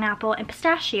 peppermint, pineapple, and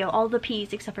pistachio. All the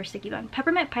P's except for sticky bun.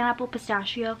 Peppermint, pineapple,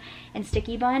 pistachio, and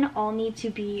sticky bun all need to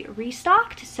be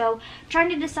restocked. So I'm trying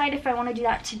to decide if I want to do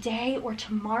that today or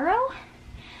tomorrow,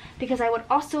 because I would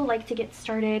also like to get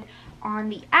started on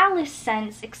the Alice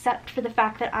scents, except for the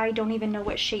fact that I don't even know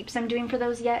what shapes I'm doing for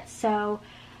those yet. So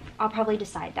I'll probably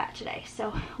decide that today.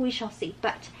 So we shall see.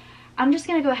 But I'm just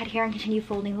gonna go ahead here and continue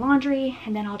folding laundry,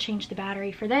 and then I'll change the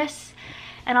battery for this,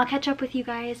 and I'll catch up with you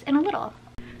guys in a little.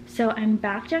 So I'm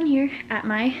back down here at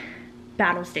my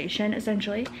battle station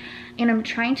essentially, and I'm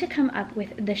trying to come up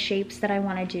with the shapes that I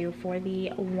want to do for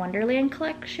the Wonderland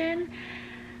collection.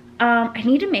 I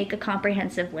need to make a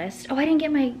comprehensive list. Oh, I didn't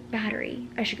get my battery.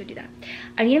 I should go do that.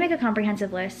 I need to make a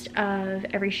comprehensive list of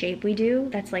every shape we do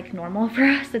that's like normal for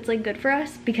us, that's like good for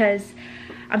us, because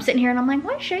I'm sitting here and I'm like,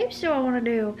 what shapes do I want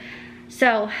to do?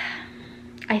 So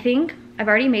I think I've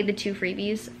already made the 2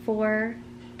 freebies for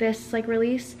this like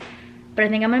release, but I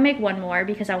think I'm gonna make 1 more,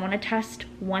 because I want to test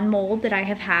 1 mold that I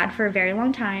have had for a very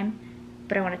long time,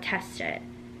 but I want to test it.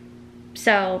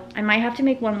 So I might have to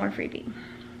make 1 more freebie.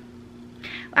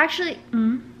 Actually,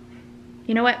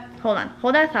 you know what? Hold on,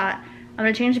 hold that thought. I'm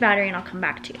gonna change the battery and I'll come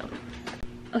back to you.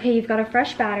 Okay, you've got a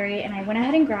fresh battery, and I went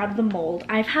ahead and grabbed the mold.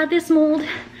 I've had this mold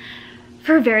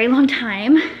for a very long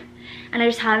time, and I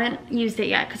just haven't used it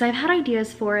yet because I've had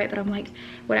ideas for it, but I'm like,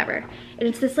 whatever. And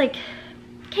it's this like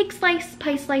cake slice,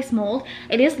 pie slice mold.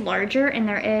 It is larger, and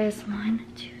there is 1,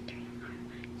 2, 3, 4,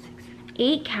 5, 6, 7,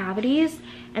 8 cavities,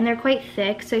 and they're quite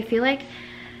thick, so I feel like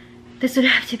this would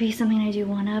have to be something I do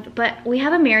 1 of. But we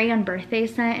have a Mary on birthday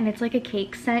scent, and it's like a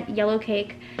cake scent, yellow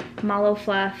cake, mallow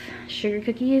fluff, sugar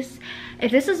cookies.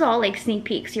 If this is all like sneak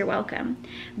peeks, you're welcome.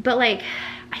 But like,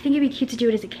 I think it'd be cute to do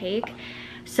it as a cake.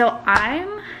 So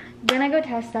I'm gonna go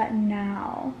test that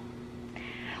now.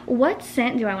 What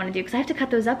scent do I want to do? Because I have to cut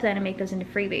those up then and make those into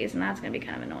freebies, and that's gonna be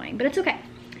kind of annoying, but it's okay.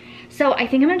 So I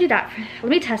think I'm gonna do that.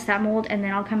 Let me test that mold, and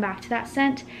then I'll come back to that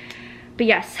scent. But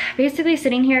yes, basically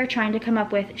sitting here trying to come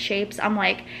up with shapes, I'm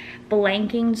like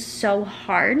blanking so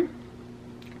hard.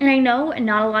 And I know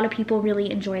not a lot of people really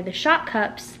enjoy the shot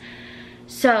cups,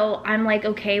 so I'm like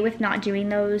okay with not doing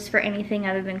those for anything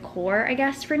other than core, I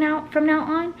guess, from now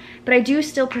on. But I do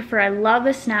still prefer, I love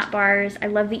the snap bars. I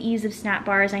love the ease of snap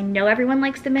bars. I know everyone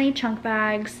likes the mini chunk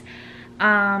bags.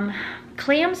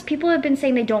 Clams, people have been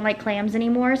saying they don't like clams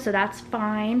anymore, so that's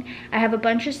fine. I have a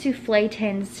bunch of souffle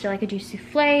tins still. I could do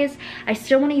souffles. I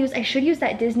still want to use, I should use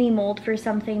that Disney mold for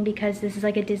something, because this is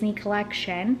like a Disney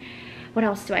collection. What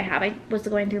else do I have? I was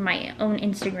going through my own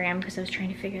Instagram because I was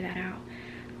trying to figure that out.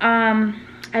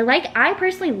 I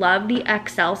personally love the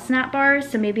XL snap bars,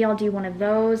 so maybe I'll do one of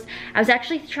those. I was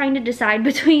actually trying to decide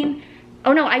between,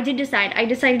 oh no, I did decide. I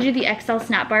decided to do the XL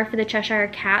snap bar for the Cheshire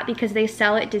Cat because they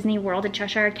sell at Disney World a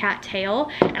Cheshire Cat tail,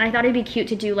 and I thought it'd be cute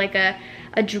to do like a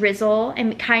drizzle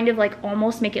and kind of like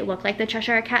almost make it look like the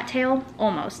Cheshire Cat tail.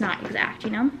 Almost, not exact,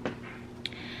 you know?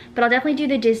 But I'll definitely do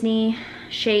the Disney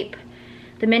shape,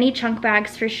 the mini chunk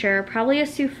bags for sure, probably a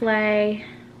souffle.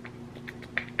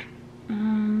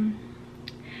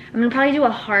 I'm gonna probably do a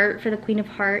heart for the Queen of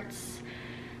Hearts.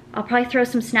 I'll probably throw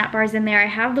some snap bars in there. I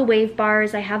have the wave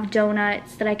bars, I have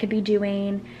donuts that I could be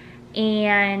doing,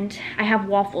 and I have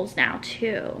waffles now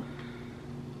too.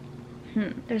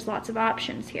 There's lots of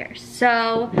options here.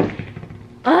 So,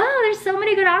 oh, there's so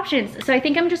many good options. So I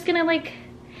think I'm just gonna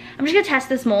test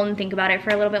this mold and think about it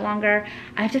for a little bit longer.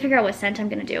 I have to figure out what scent I'm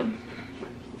gonna do.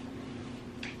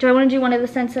 Do I wanna do one of the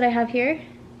scents that I have here?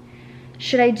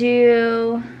 Should I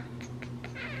do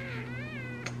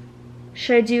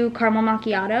caramel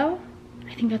macchiato?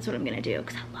 I think that's what I'm gonna do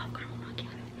because I love caramel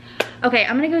macchiato. Okay,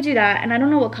 I'm gonna go do that, and I don't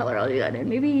know what color I'll do that in.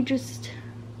 Maybe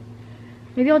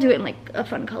I'll do it in like a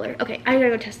fun color. Okay, I gotta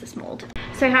go test this mold.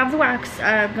 So I have the wax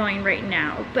going right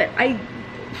now, but I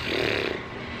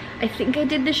think I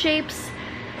did the shapes.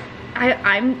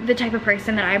 I'm the type of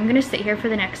person that I'm gonna sit here for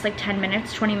the next like 10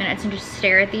 minutes, 20 minutes and just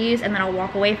stare at these, and then I'll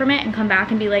walk away from it and come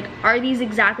back and be like, are these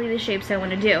exactly the shapes I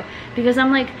wanna do? Because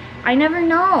I'm like, I never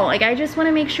know. Like, I just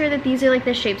wanna make sure that these are like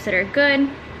the shapes that are good.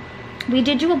 We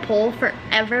did do a poll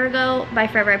forever ago, by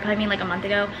forever I probably mean like a month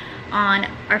ago, on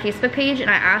our Facebook page, and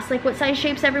I asked like what size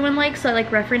shapes everyone likes, so I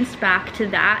like referenced back to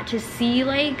that to see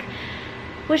like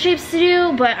what shapes to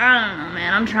do, but I don't know,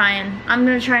 man. I'm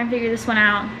gonna try and figure this one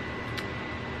out.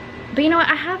 But you know what,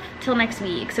 I have till next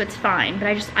week, so it's fine,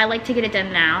 but I like to get it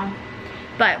done now.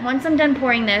 But once I'm done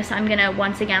pouring this, I'm gonna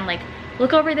once again like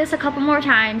look over this a couple more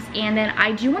times, and then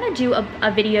I do want to do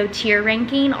a video tier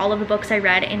ranking all of the books I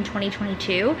read in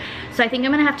 2022. So I think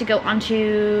I'm gonna have to go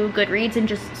onto Goodreads and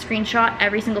just screenshot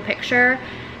every single picture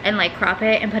and like crop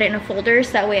it and put it in a folder,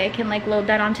 so that way I can like load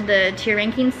that onto the tier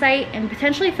ranking site and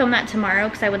potentially film that tomorrow,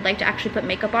 because I would like to actually put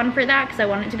makeup on for that, because I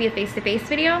want it to be a face-to-face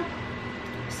video.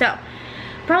 So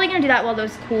probably gonna do that while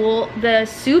those cool. The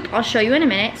soup, I'll show you in a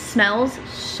minute, smells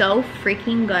so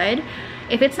freaking good.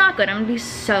 If it's not good, I'm gonna be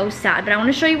so sad, but I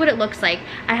wanna show you what it looks like.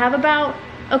 I have about,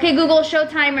 okay Google, show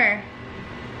timer.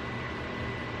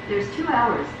 There's 2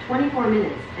 hours, 24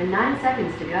 minutes, and 9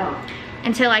 seconds to go.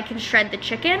 Until I can shred the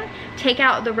chicken, take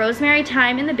out the rosemary,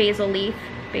 thyme, and the bay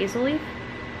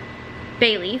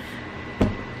leaf,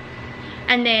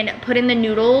 and then put in the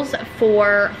noodles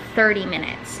for 30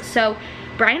 minutes. So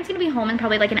Brian's gonna be home in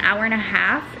probably like an hour and a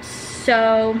half,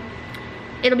 so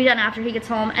it'll be done after he gets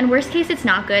home. And worst case, it's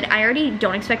not good. I already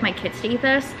don't expect my kids to eat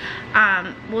this.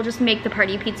 We'll just make the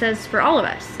party pizzas for all of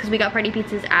us, because we got party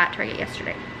pizzas at Target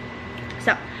yesterday.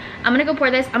 So I'm gonna go pour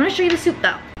this. I'm gonna show you the soup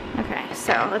though. Okay,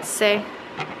 so let's see.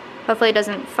 Hopefully it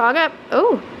doesn't fog up.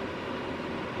 Oh,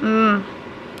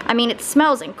 I mean, it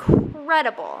smells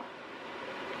incredible,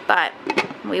 but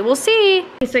we will see.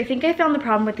 Okay, so I think I found the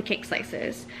problem with the cake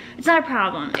slices. It's not a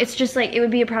problem, it's just like, it would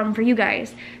be a problem for you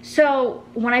guys. So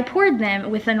when I poured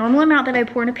them with the normal amount that I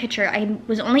pour in a pitcher, I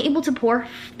was only able to pour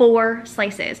 4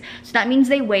 slices. So that means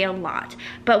they weigh a lot.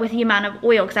 But with the amount of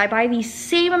oil, because I buy the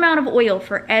same amount of oil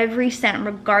for every scent,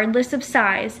 regardless of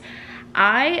size,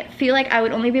 I feel like I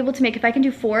would only be able to make, if I can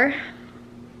do 4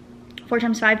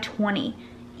 times 5, 20.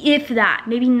 If that,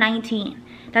 maybe 19.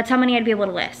 That's how many I'd be able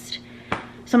to list.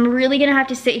 So I'm really gonna have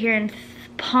to sit here and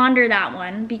ponder that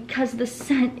one, because the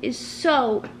scent is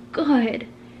so good.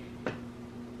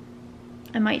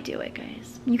 I might do it,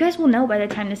 guys. You guys will know by the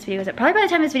time this video goes up. Probably by the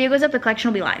time this video goes up, the collection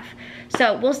will be live.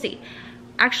 So we'll see.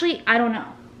 Actually, I don't know.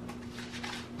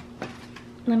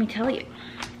 Let me tell you.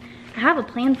 I have a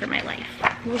plan for my life.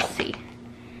 We'll see.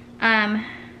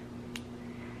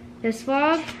 This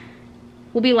vlog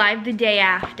will be live the day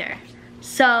after.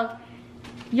 So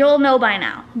you'll know by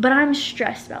now, but I'm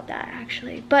stressed about that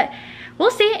actually. But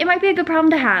we'll see, it might be a good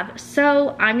problem to have.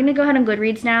 So I'm gonna go ahead on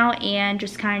Goodreads now and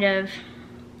just kind of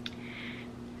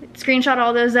screenshot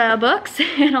all those books,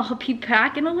 and I'll be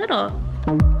back in a little.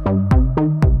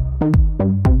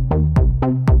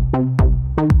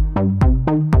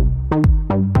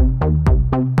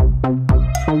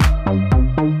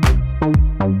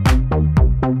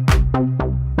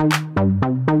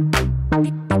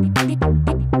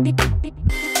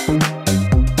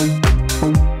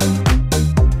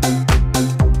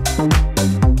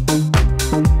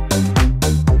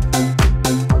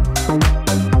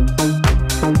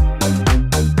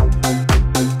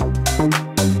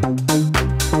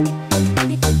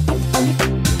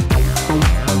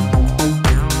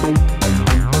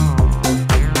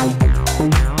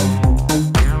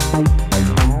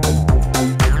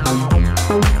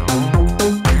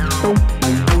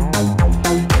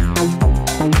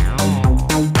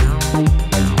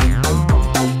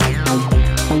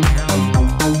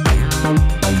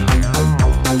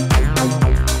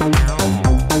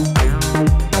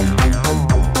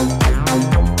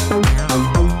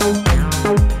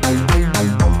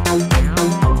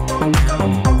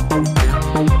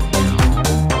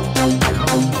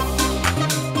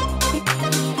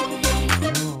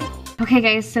 Okay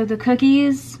guys, so the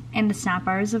cookies and the snap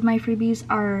bars of my freebies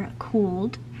are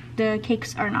cooled. The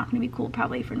cakes are not gonna be cooled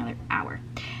probably for another hour.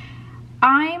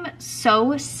 I'm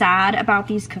so sad about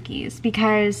these cookies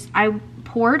because I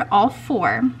poured all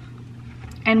 4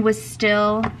 and was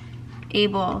still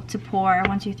able to pour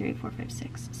 1, 2, 3, 4, 5,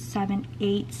 6, 7,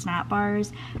 8 snap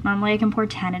bars. Normally I can pour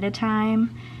 10 at a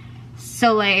time.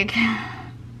 So like,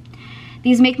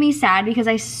 these make me sad because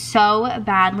I so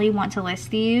badly want to list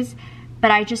these, but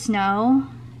I just know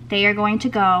they are going to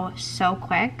go so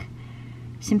quick.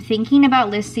 So I'm thinking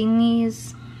about listing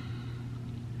these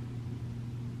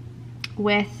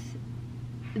with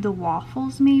the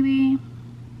waffles maybe.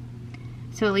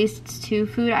 So at least it's 2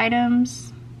 food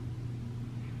items.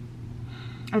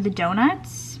 Or the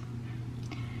donuts.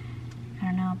 I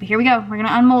don't know, but here we go. We're gonna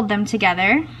unmold them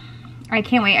together. I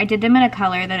can't wait. I did them in a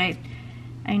color that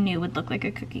I knew would look like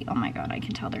a cookie. Oh my god, I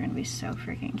can tell they're gonna be so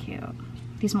freaking cute.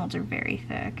 These molds are very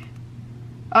thick.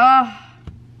 Oh,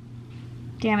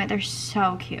 damn it, they're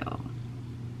so cute.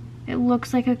 It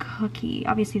looks like a cookie.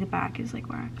 Obviously the back is like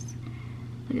wax.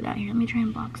 Look at that here. Let me try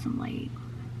and block some light.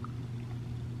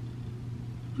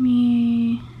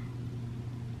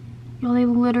 Y'all, they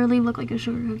literally look like a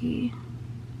sugar cookie.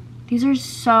 These are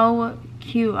so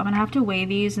cute. I'm gonna have to weigh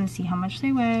these and see how much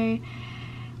they weigh.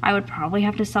 I would probably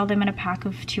have to sell them in a pack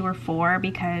of 2 or 4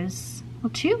 because, well,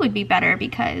 2 would be better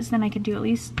because then I could do at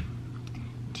least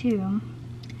 2.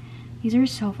 These are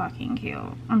so fucking cute.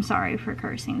 I'm sorry for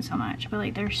cursing so much, but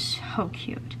like they're so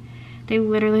cute. They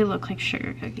literally look like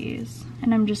sugar cookies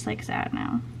and I'm just like sad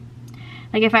now.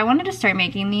 Like if I wanted to start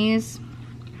making these,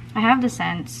 I have the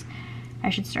sense I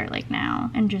should start like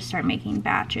now and just start making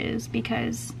batches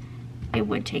because it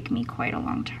would take me quite a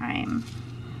long time.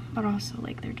 But also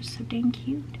like they're just so dang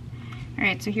cute. All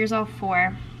right, so here's all 4.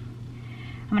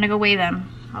 I'm gonna go weigh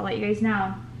them. I'll let you guys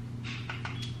know.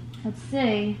 Let's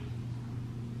see.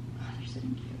 Oh, they're so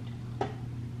dang cute.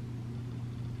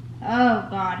 Oh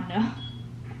god, no.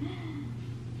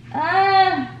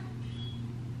 Ah!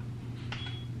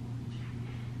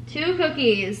 2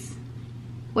 cookies.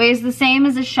 Weighs the same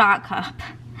as a shot cup.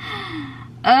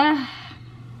 I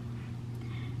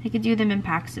could do them in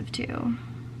packs of 2.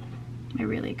 I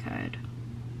really could.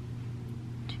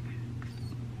 2 packs.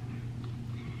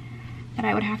 But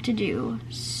I would have to do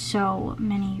so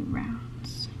many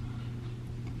rounds.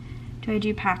 Do I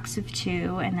do packs of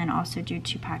 2 and then also do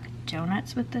 2-pack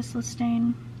donuts with this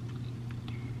listing?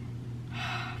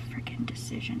 Freaking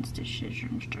decisions. These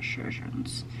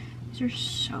are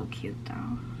so cute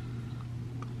though.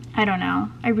 I don't know.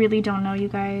 I really don't know, you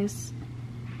guys.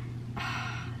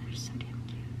 They're so damn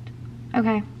cute.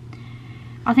 Okay.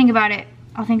 I'll think about it.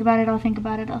 I'll think about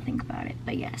it.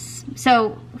 But yes.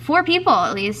 So 4 people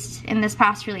at least in this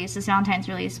past release, this Valentine's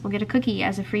release, will get a cookie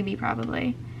as a freebie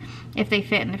probably. If they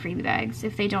fit in the freebie bags.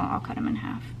 If they don't, I'll cut them in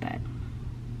half. But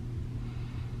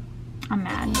I'm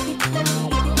mad.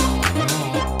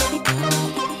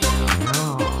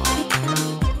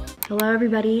 Hello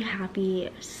everybody, happy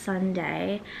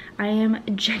Sunday. I am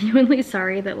genuinely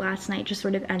sorry that last night just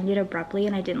sort of ended abruptly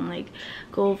and I didn't like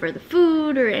go over the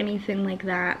food or anything like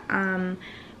that.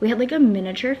 We had like a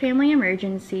miniature family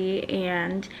emergency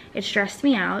and it stressed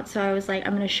me out, so I was like,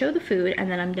 I'm gonna show the food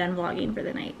and then I'm done vlogging for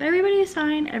the night. But everybody is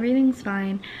fine, everything's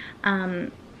fine.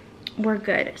 We're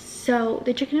good. So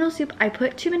the chicken noodle soup, I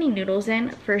put too many noodles in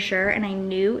for sure, and I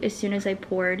knew as soon as I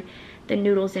poured the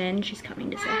noodles in, she's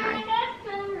coming to say hi.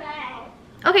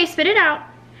 Okay, spit it out.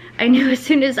 I knew as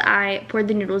soon as I poured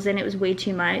the noodles in, it was way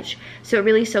too much. So it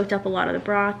really soaked up a lot of the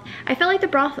broth. I felt like the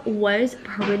broth was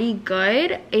pretty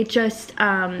good. It just,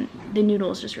 the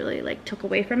noodles just really like took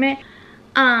away from it.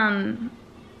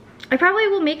 I probably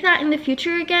will make that in the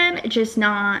future again, just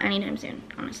not anytime soon,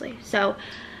 honestly. So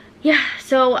yeah,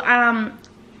 so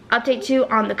update 2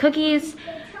 on the cookies.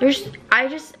 I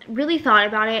just really thought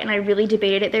about it and I really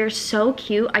debated it. They're so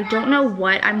cute. I don't know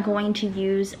what I'm going to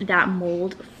use that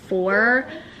mold for,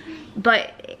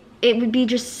 but it would be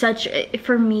just such,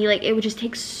 for me, like it would just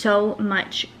take so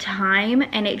much time,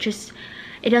 and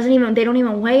they don't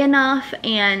even weigh enough.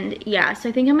 And yeah, so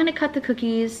I think I'm gonna cut the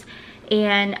cookies,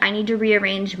 and I need to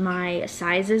rearrange my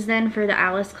sizes then for the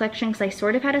Alice collection, because I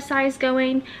sort of had a size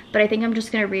going, but I think I'm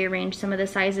just gonna rearrange some of the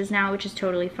sizes now, which is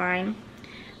totally fine.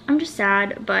 I'm just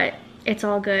sad, but it's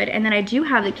all good. And then I do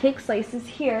have the cake slices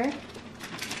here.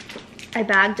 I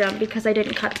bagged them because I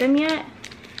didn't cut them yet.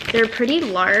 They're pretty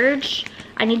large.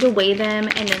 I need to weigh them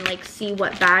and then like see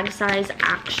what bag size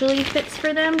actually fits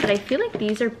for them, but I feel like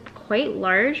these are quite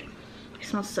large. They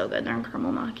smell so good. They're in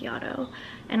caramel macchiato,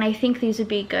 and I think these would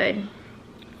be good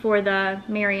for the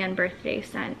Marianne birthday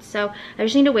scent. So I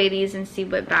just need to weigh these and see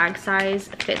what bag size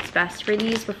fits best for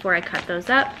these before I cut those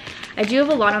up. I do have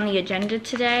a lot on the agenda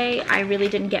today. I really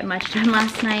didn't get much done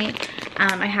last night.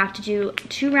 I have to do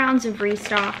 2 rounds of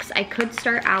restocks. I could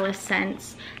start Alice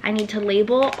scents. I need to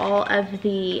label all of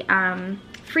the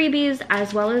freebies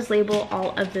as well as label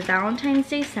all of the Valentine's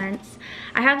Day scents.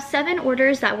 I have 7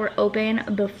 orders that were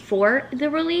open before the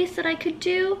release that I could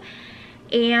do,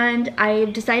 and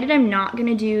I've decided I'm not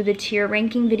gonna do the tier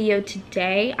ranking video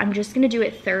today. I'm just gonna do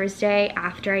it Thursday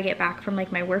after I get back from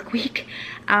like my work week,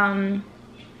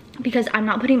 because I'm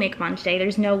not putting makeup on today.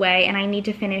 There's no way, and I need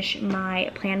to finish my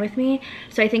plan with me.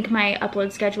 So I think my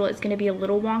upload schedule is gonna be a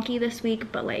little wonky this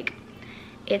week, but like,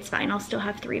 it's fine. I'll still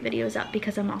have 3 videos up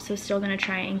because I'm also still gonna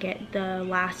try and get the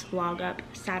last vlog up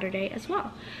Saturday as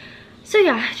well. So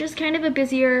yeah, just kind of a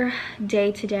busier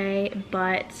day today,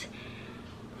 but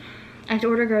I have to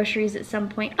order groceries at some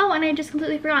point. Oh, and I just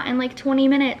completely forgot, in like 20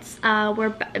 minutes,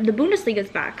 the Bundesliga's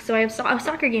back, so I have a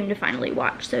soccer game to finally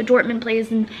watch. So Dortmund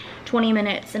plays in 20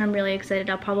 minutes, and I'm really excited.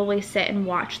 I'll probably sit and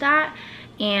watch that,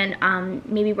 and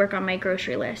maybe work on my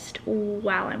grocery list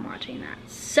while I'm watching that.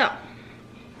 So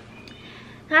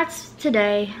that's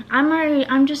today.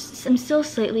 I'm still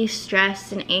slightly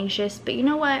stressed and anxious, but you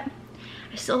know what?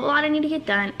 I still have a lot I need to get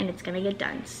done, and it's gonna get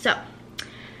done. So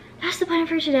that's the plan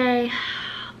for today.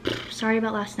 Sorry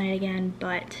about last night again,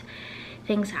 but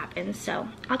things happen. So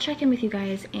I'll check in with you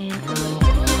guys in a little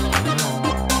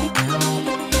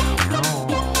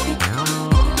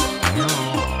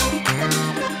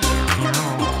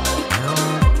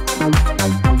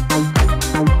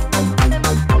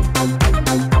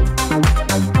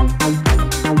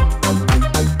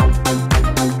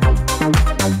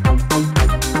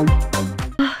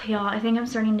y'all, I think I'm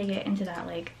starting to get into that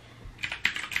like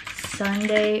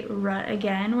Sunday rut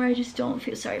again, where I just don't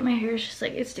feel, sorry, my hair is just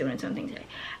like, it's doing its own thing today.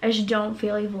 I just don't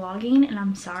feel like vlogging, and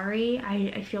I'm sorry.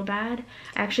 I feel bad.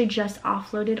 I actually just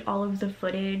offloaded all of the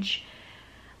footage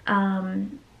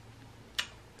from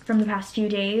the past few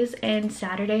days, and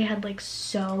Saturday had like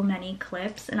so many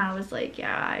clips, and I was like,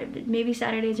 yeah, maybe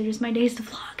Saturdays are just my days to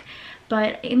vlog.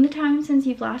 But in the time since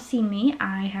you've last seen me,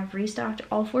 I have restocked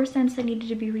all 4 scents that needed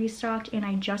to be restocked, and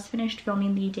I just finished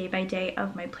filming the day by day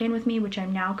of my plan with me, which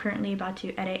I'm now currently about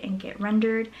to edit and get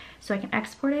rendered so I can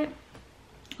export it.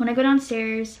 When I go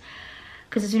downstairs,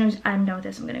 because as soon as I'm done with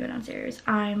this, I'm gonna go downstairs,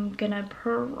 I'm gonna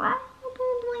probably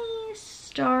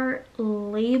start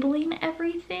labeling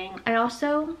everything. I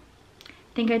also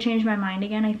think I changed my mind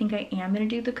again. I think I am gonna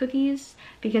do the cookies,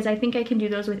 because I think I can do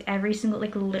those with every single,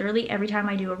 like literally every time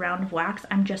I do a round of wax,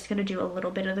 I'm just gonna do a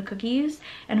little bit of the cookies,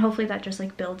 and hopefully that just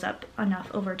like builds up enough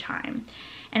over time.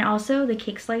 And also the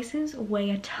cake slices weigh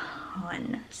a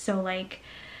ton, so like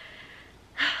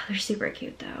they're super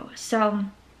cute though. So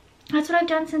that's what I've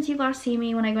done since you've last seen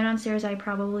me. When I go downstairs, I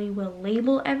probably will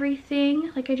label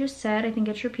everything like I just said. I think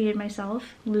I just repeated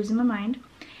myself, losing my mind.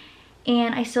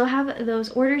 And I still have those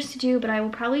orders to do, but I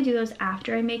will probably do those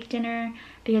after I make dinner,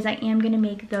 because I am going to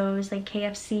make those like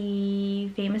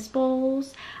KFC famous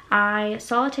bowls. I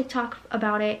saw a TikTok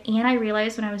about it, and I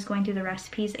realized when I was going through the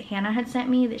recipes that Hannah had sent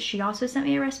me that she also sent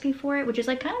me a recipe for it, which is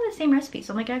like kind of the same recipe.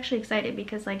 So I'm like actually excited,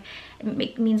 because like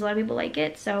it means a lot of people like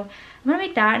it. So I'm gonna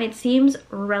make that, and it seems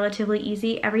relatively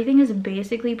easy. Everything is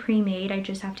basically pre-made. I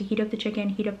just have to heat up the chicken,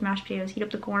 heat up the mashed potatoes, heat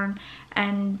up the corn,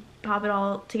 and pop it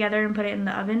all together and put it in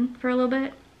the oven for a little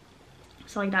bit.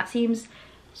 So like that seems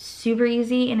super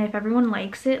easy, and if everyone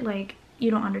likes it, like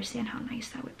you don't understand how nice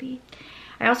that would be.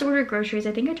 I also ordered groceries.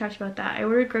 I think I talked about that. I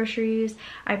ordered groceries.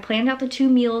 I planned out the 2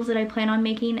 meals that I plan on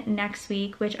making next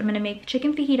week, which I'm gonna make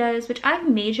chicken fajitas, which I've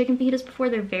made chicken fajitas before.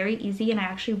 They're very easy, and I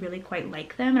actually really quite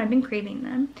like them, and I've been craving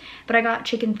them. But I got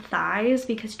chicken thighs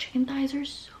because chicken thighs are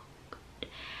so good.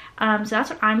 So that's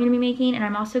what I'm gonna be making, and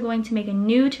I'm also going to make a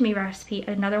new to me recipe,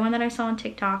 another one that I saw on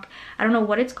TikTok. I don't know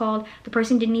what it's called. The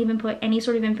person didn't even put any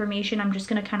sort of information. I'm just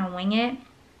gonna kind of wing it,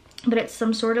 but it's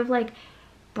some sort of like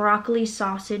broccoli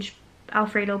sausage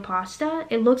Alfredo pasta.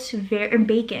 It looks and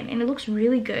bacon, and it looks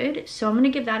really good, so I'm gonna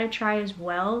give that a try as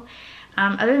well.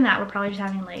 Other than that, we're probably just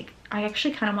having like, I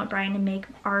actually kind of want Brian to make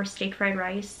our steak fried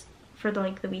rice for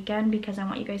the weekend, because I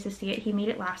want you guys to see it. He made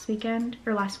it last weekend,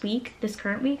 or last week, this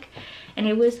current week, and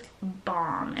it was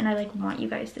bomb, and I like want you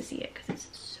guys to see it because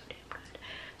it's so damn good.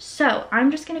 So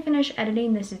I'm just gonna finish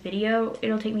editing this video.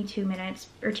 It'll take me 2 minutes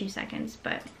or 2 seconds,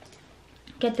 but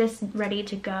get this ready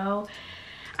to go.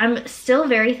 I'm still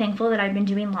very thankful that I've been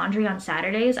doing laundry on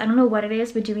Saturdays. I don't know what it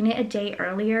is, but doing it a day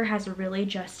earlier has really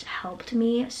just helped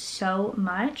me so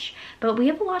much. But we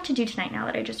have a lot to do tonight now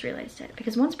that I just realized it,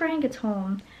 because once Brian gets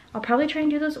home, I'll probably try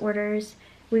and do those orders.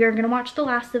 We are going to watch The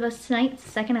Last of Us tonight,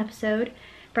 it's the 2nd episode.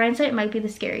 Brian said it might be the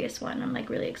scariest one. I'm like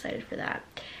really excited for that.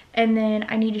 And then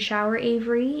I need to shower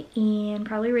Avery and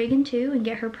probably Reagan too and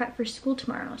get her prepped for school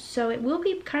tomorrow. So it will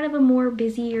be kind of a more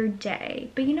busier day.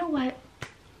 But you know what?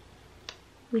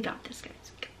 We got this, guys.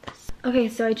 We got this. Okay,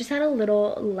 so I just had a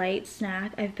little light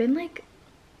snack. I've been like,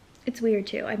 it's weird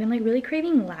too. I've been like really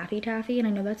craving Laffy Taffy, and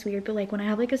I know that's weird, but like when I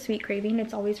have like a sweet craving,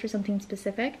 it's always for something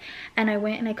specific. And I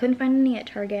went and I couldn't find any at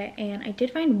Target, and I did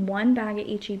find one bag at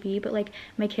H-E-B, but like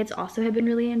my kids also have been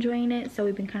really enjoying it, so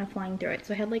we've been kind of flying through it.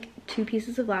 So I had like 2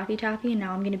 pieces of Laffy Taffy, and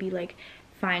now I'm gonna be like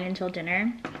fine until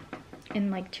dinner in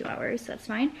like 2 hours, so that's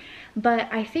fine.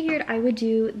 But I figured I would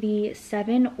do the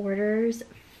 7 orders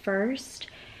first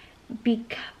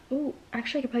because, oh,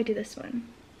 actually I could probably do this one.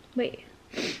 Wait.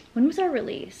 When was our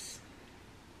release?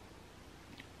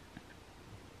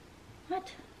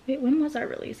 What? Wait, when was our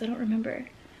release? I don't remember.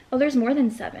 Oh, there's more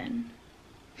than 7.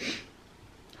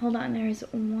 Hold on, there's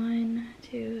 1,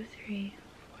 2, 3,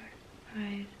 4,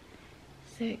 5,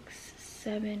 6,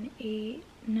 7, 8,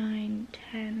 9,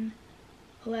 10,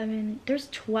 11. There's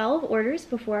 12 orders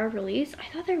before our release.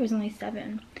 I thought there was only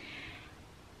 7.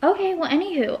 Okay, well,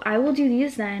 anywho, I will do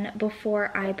these then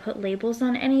before I put labels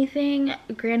on anything.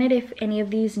 Granted, if any of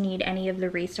these need any of the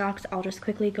restocks, I'll just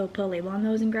quickly go put a label on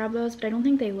those and grab those, but I don't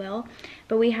think they will.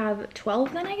 But we have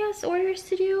 12 then, I guess, orders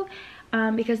to do,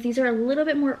 because these are a little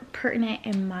bit more pertinent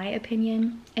in my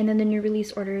opinion. And then the new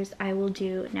release orders I will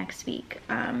do next week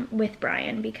with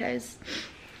Brian, because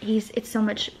it's so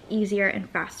much easier and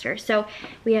faster. So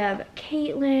we have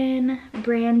Caitlin,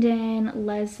 Brandon,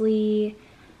 Leslie,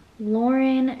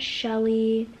 Lauren,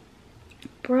 Shelly,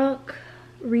 Brooke,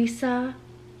 Risa,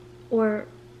 or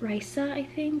Risa, I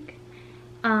think,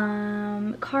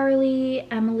 Carly,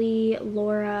 Emily,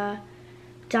 Laura,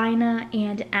 Dinah,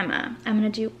 and Emma. I'm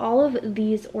gonna do all of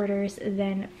these orders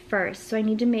then first. So I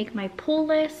need to make my pull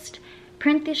list,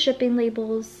 print the shipping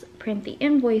labels, print the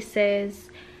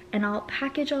invoices, and I'll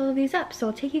package all of these up. So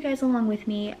I'll take you guys along with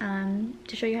me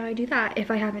to show you how I do that, if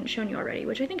I haven't shown you already,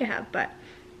 which I think I have, but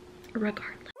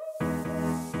regardless.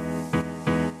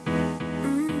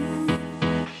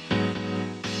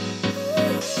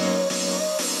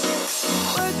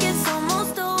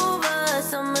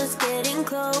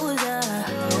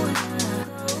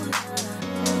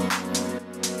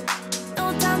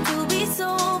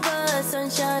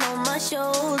 Sunshine on my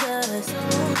shoulders.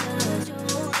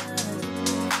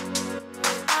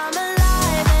 I'm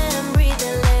alive and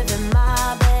breathing, living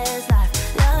my best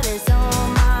life. Love is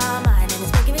on my mind and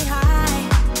it's making me high.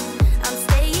 I'm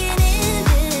staying in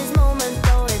this moment,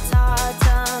 though it's hard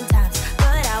sometimes,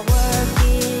 but I work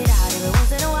it out every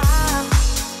once in a while.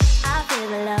 I feel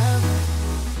the love,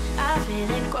 I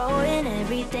feel it growing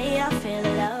every day. I feel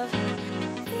the love,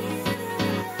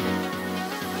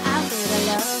 I feel the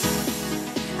love.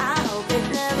 I hope it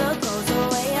never goes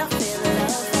away. I feel the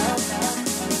love, love, love.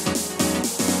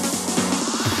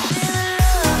 Feel the love,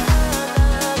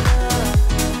 love, love.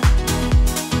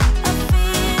 I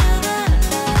feel the love.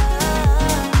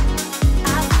 I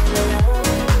feel the love. I feel the love. I feel the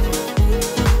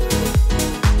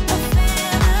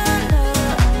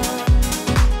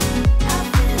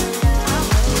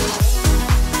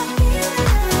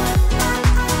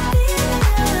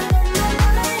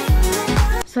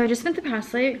So I just spent the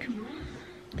past like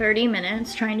 30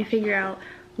 minutes trying to figure out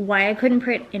why I couldn't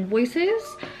print invoices.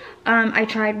 I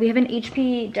tried, we have an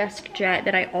HP DeskJet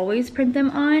that I always print them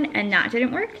on, and that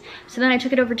didn't work. So then I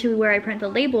took it over to where I print the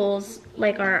labels,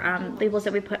 like our labels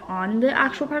that we put on the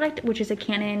actual product, which is a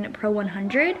Canon Pro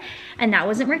 100, and that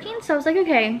wasn't working. So I was like,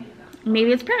 okay,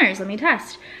 maybe it's printers, let me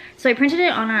test. So I printed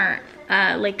it on our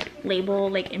like label,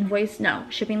 like invoice, no,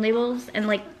 shipping labels, and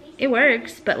like it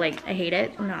works, but like I hate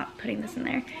it. I'm not putting this in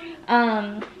there.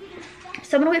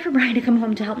 So I'm gonna wait for Brian to come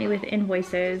home to help me with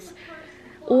invoices,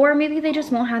 or maybe they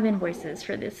just won't have invoices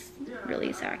for this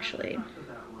release actually.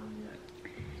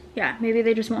 Yeah, maybe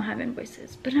they just won't have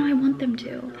invoices, but no, I want them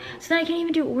to. So then I can't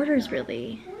even do orders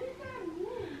really.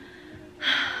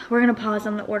 We're gonna pause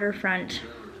on the order front.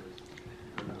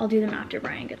 I'll do them after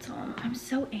Brian gets home. I'm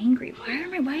so angry.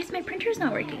 Why is my printers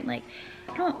not working? Like,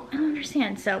 I don't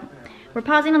understand. So we're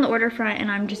pausing on the order front,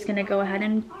 and I'm just gonna go ahead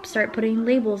and start putting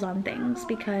labels on things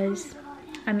because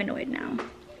I'm annoyed now.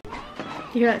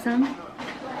 You hear that sound?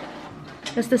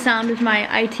 That's the sound of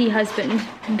my IT husband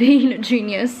being a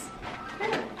genius.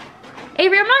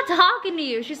 Avery, I'm not talking to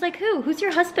you. She's like, who? Who's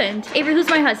your husband? Avery, who's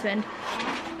my husband?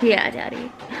 Yeah,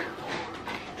 Daddy.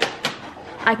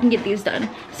 I can get these done.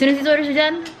 As soon as these orders are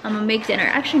done, I'm gonna make dinner.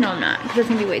 Actually, no, I'm not, because it's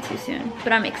gonna be way too soon.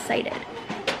 But I'm excited.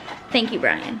 Thank you,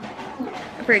 Brian,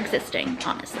 for existing,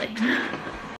 honestly. I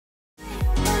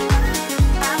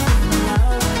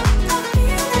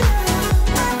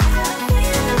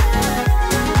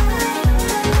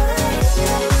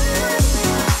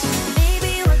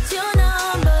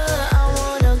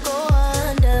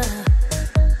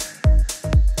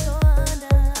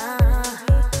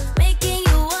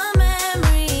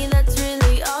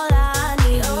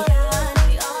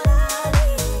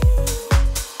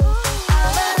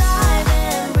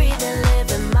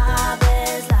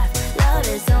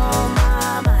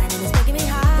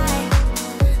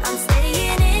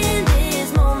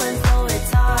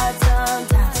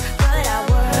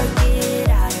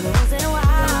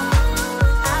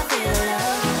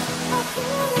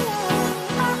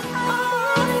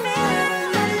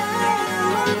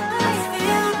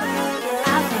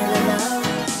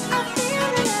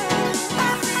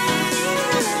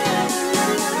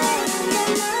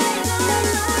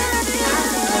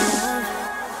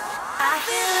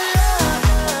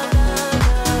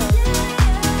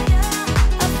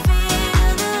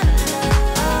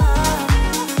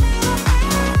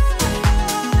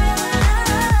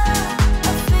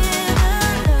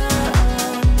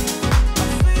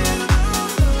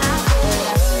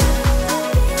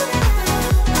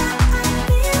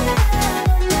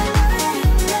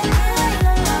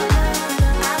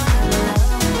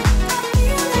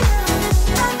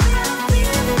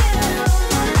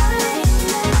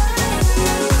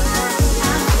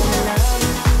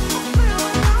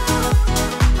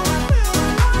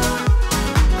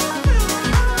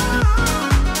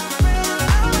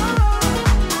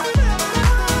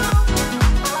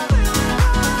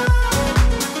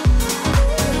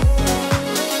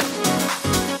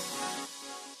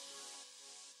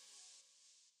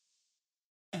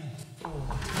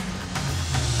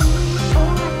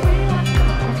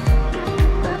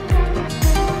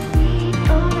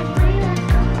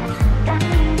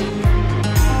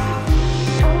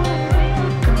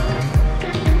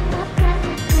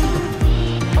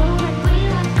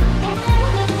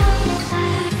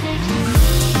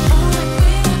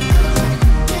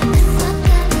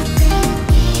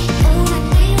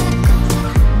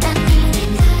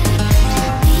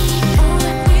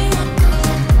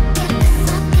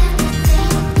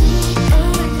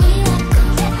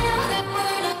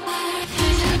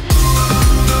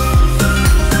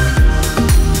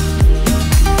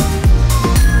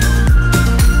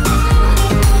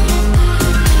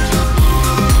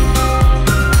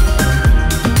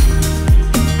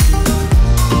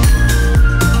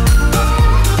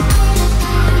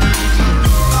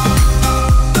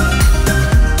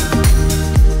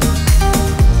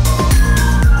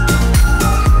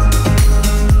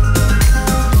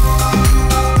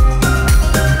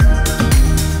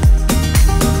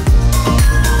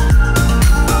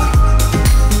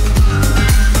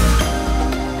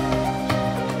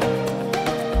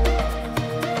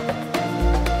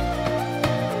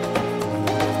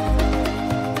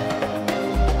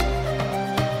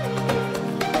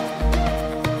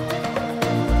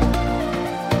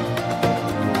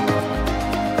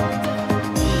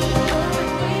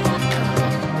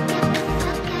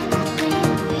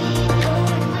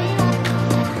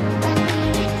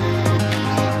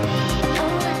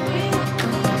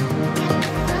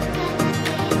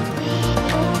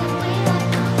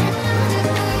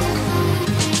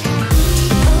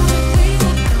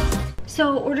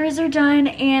done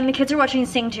and the kids are watching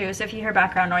Sing too, so if you hear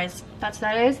background noise, that's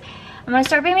what that is. I'm gonna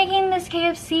start by making this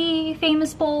KFC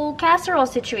famous bowl casserole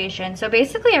situation. So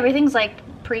basically everything's like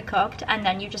pre-cooked and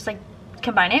then you just like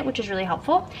combine it, which is really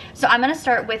helpful. So I'm gonna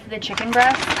start with the chicken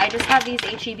breast. I just have these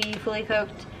HEB fully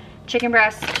cooked chicken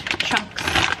breast chunks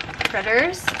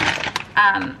fritters.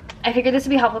 I figured this would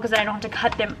be helpful because then I don't have to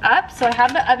cut them up. So I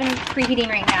have the oven preheating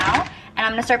right now and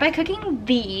I'm gonna start by cooking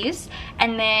these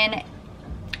and then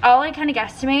I'll like kind of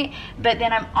guesstimate, but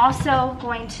then I'm also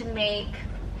going to make,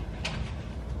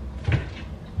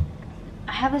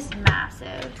 I have this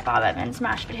massive Bob Evans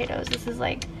mashed potatoes. This is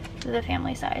like the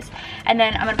family size. And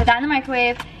then I'm gonna put that in the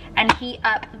microwave and heat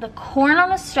up the corn on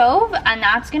the stove, and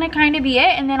that's gonna kind of be it.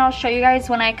 And then I'll show you guys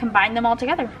when I combine them all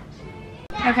together.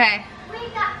 Okay,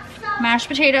 mashed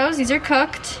potatoes, these are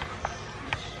cooked.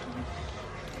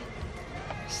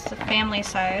 It's the family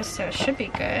size, so it should be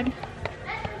good.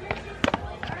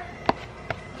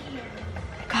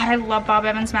 God, I love Bob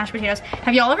Evans mashed potatoes.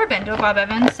 Have y'all ever been to a Bob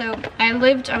Evans? So I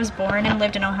was born and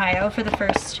lived in Ohio for the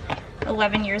first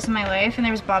 11 years of my life, and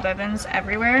there was Bob Evans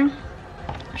everywhere.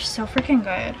 They're so freaking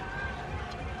good.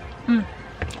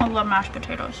 I love mashed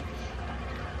potatoes.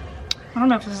 I don't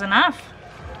know if this is enough.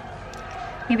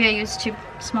 Maybe I used too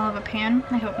small of a pan.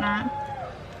 I hope not.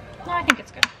 No, I think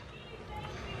it's good.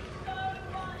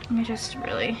 Let me just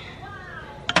really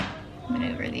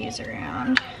maneuver these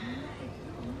around.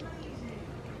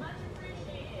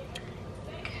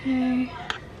 Okay.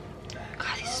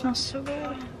 God, these smell so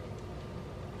good.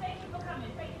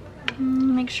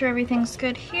 Make sure everything's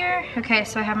good here. Okay,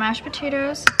 so I have mashed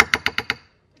potatoes.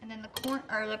 And then the corn,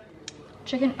 or the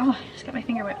chicken, oh, I just got my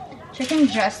finger wet. Chicken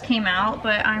just came out,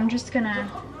 but I'm just gonna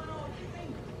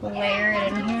layer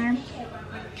it in here.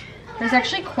 There's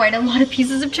actually quite a lot of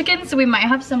pieces of chicken, so we might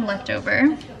have some left over.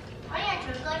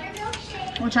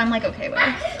 Which I'm like okay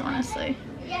with, honestly.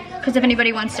 Because if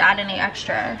anybody wants to add any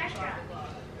extra,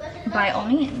 by all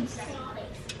means.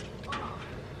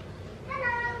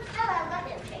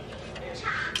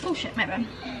 Oh shit, my bad.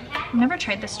 I've never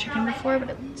tried this chicken before, but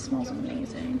it smells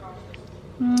amazing.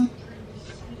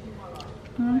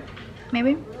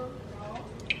 Maybe?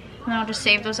 And I'll just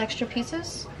save those extra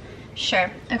pieces? Sure.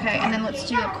 Okay, and then let's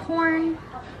do the corn.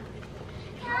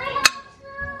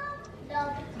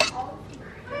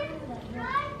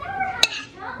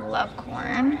 Love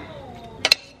corn.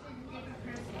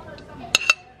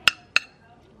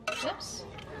 Whoops.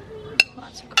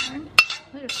 Lots of corn.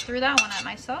 I just threw that one at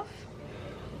myself.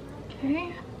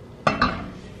 Okay.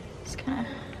 Just kind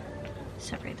of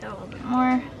separate that a little bit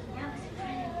more.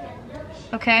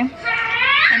 Okay.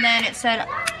 And then it said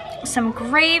some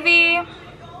gravy.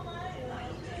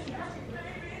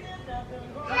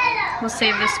 We'll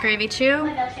save this gravy too.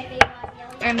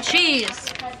 And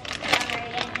cheese.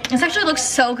 This actually looks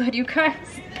so good, you guys.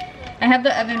 I have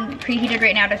the oven preheated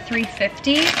right now to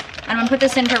 350. And I'm gonna put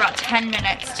this in for about 10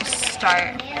 minutes to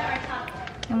start.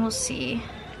 And we'll see.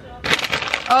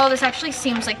 Oh, this actually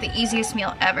seems like the easiest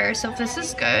meal ever. So if this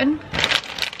is good,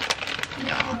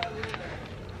 yeah.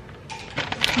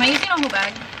 Am I using a whole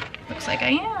bag? Looks like I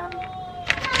am.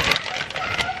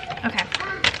 Okay.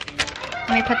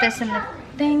 Let me put this in the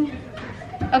thing.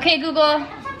 Okay, Google,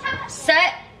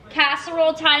 set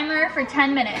casserole timer for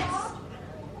 10 minutes.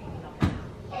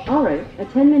 All right, a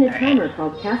 10-minute timer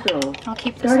called casserole. I'll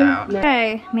keep this out.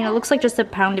 Okay, I mean, it looks like just a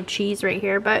pound of cheese right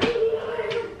here, but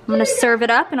I'm gonna serve it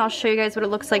up and I'll show you guys what it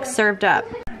looks like served up.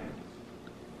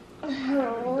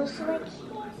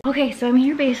 Okay, so I'm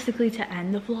here basically to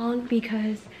end the vlog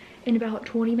because in about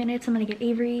 20 minutes I'm gonna get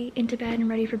Avery into bed and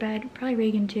ready for bed, probably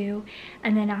Reagan too,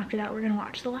 and then after that we're gonna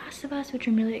watch The Last of Us, which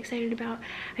I'm really excited about.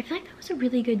 I feel like that was a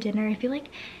really good dinner. I feel like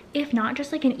if not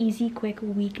just like an easy quick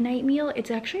weeknight meal, it's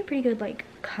actually a pretty good like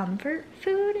comfort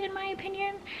food in my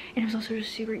opinion, and it was also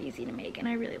just super easy to make and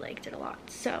I really liked it a lot.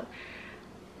 So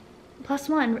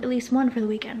 +1, at least one for the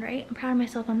weekend, right? I'm proud of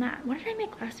myself on that. What did I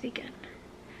make last weekend?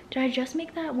 Did I just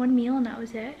make that one meal and that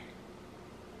was it?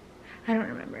 I don't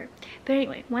remember. But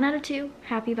anyway, 1 out of 2,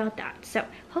 happy about that. So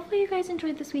hopefully you guys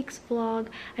enjoyed this week's vlog.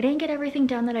 I didn't get everything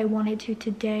done that I wanted to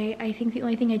today. I think the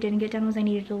only thing I didn't get done was I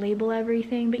needed to label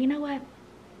everything, but you know what?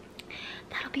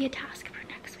 That'll be a task for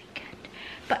next weekend.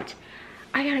 But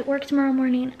I gotta work tomorrow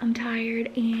morning. I'm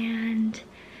tired and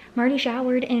I'm already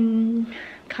showered and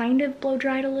kind of blow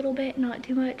dried a little bit, not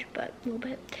too much, but a little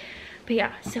bit. But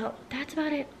yeah, so that's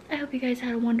about it. I hope you guys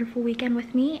had a wonderful weekend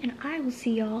with me and I will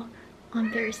see y'all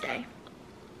on Thursday.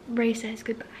 Ray says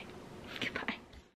goodbye. Goodbye.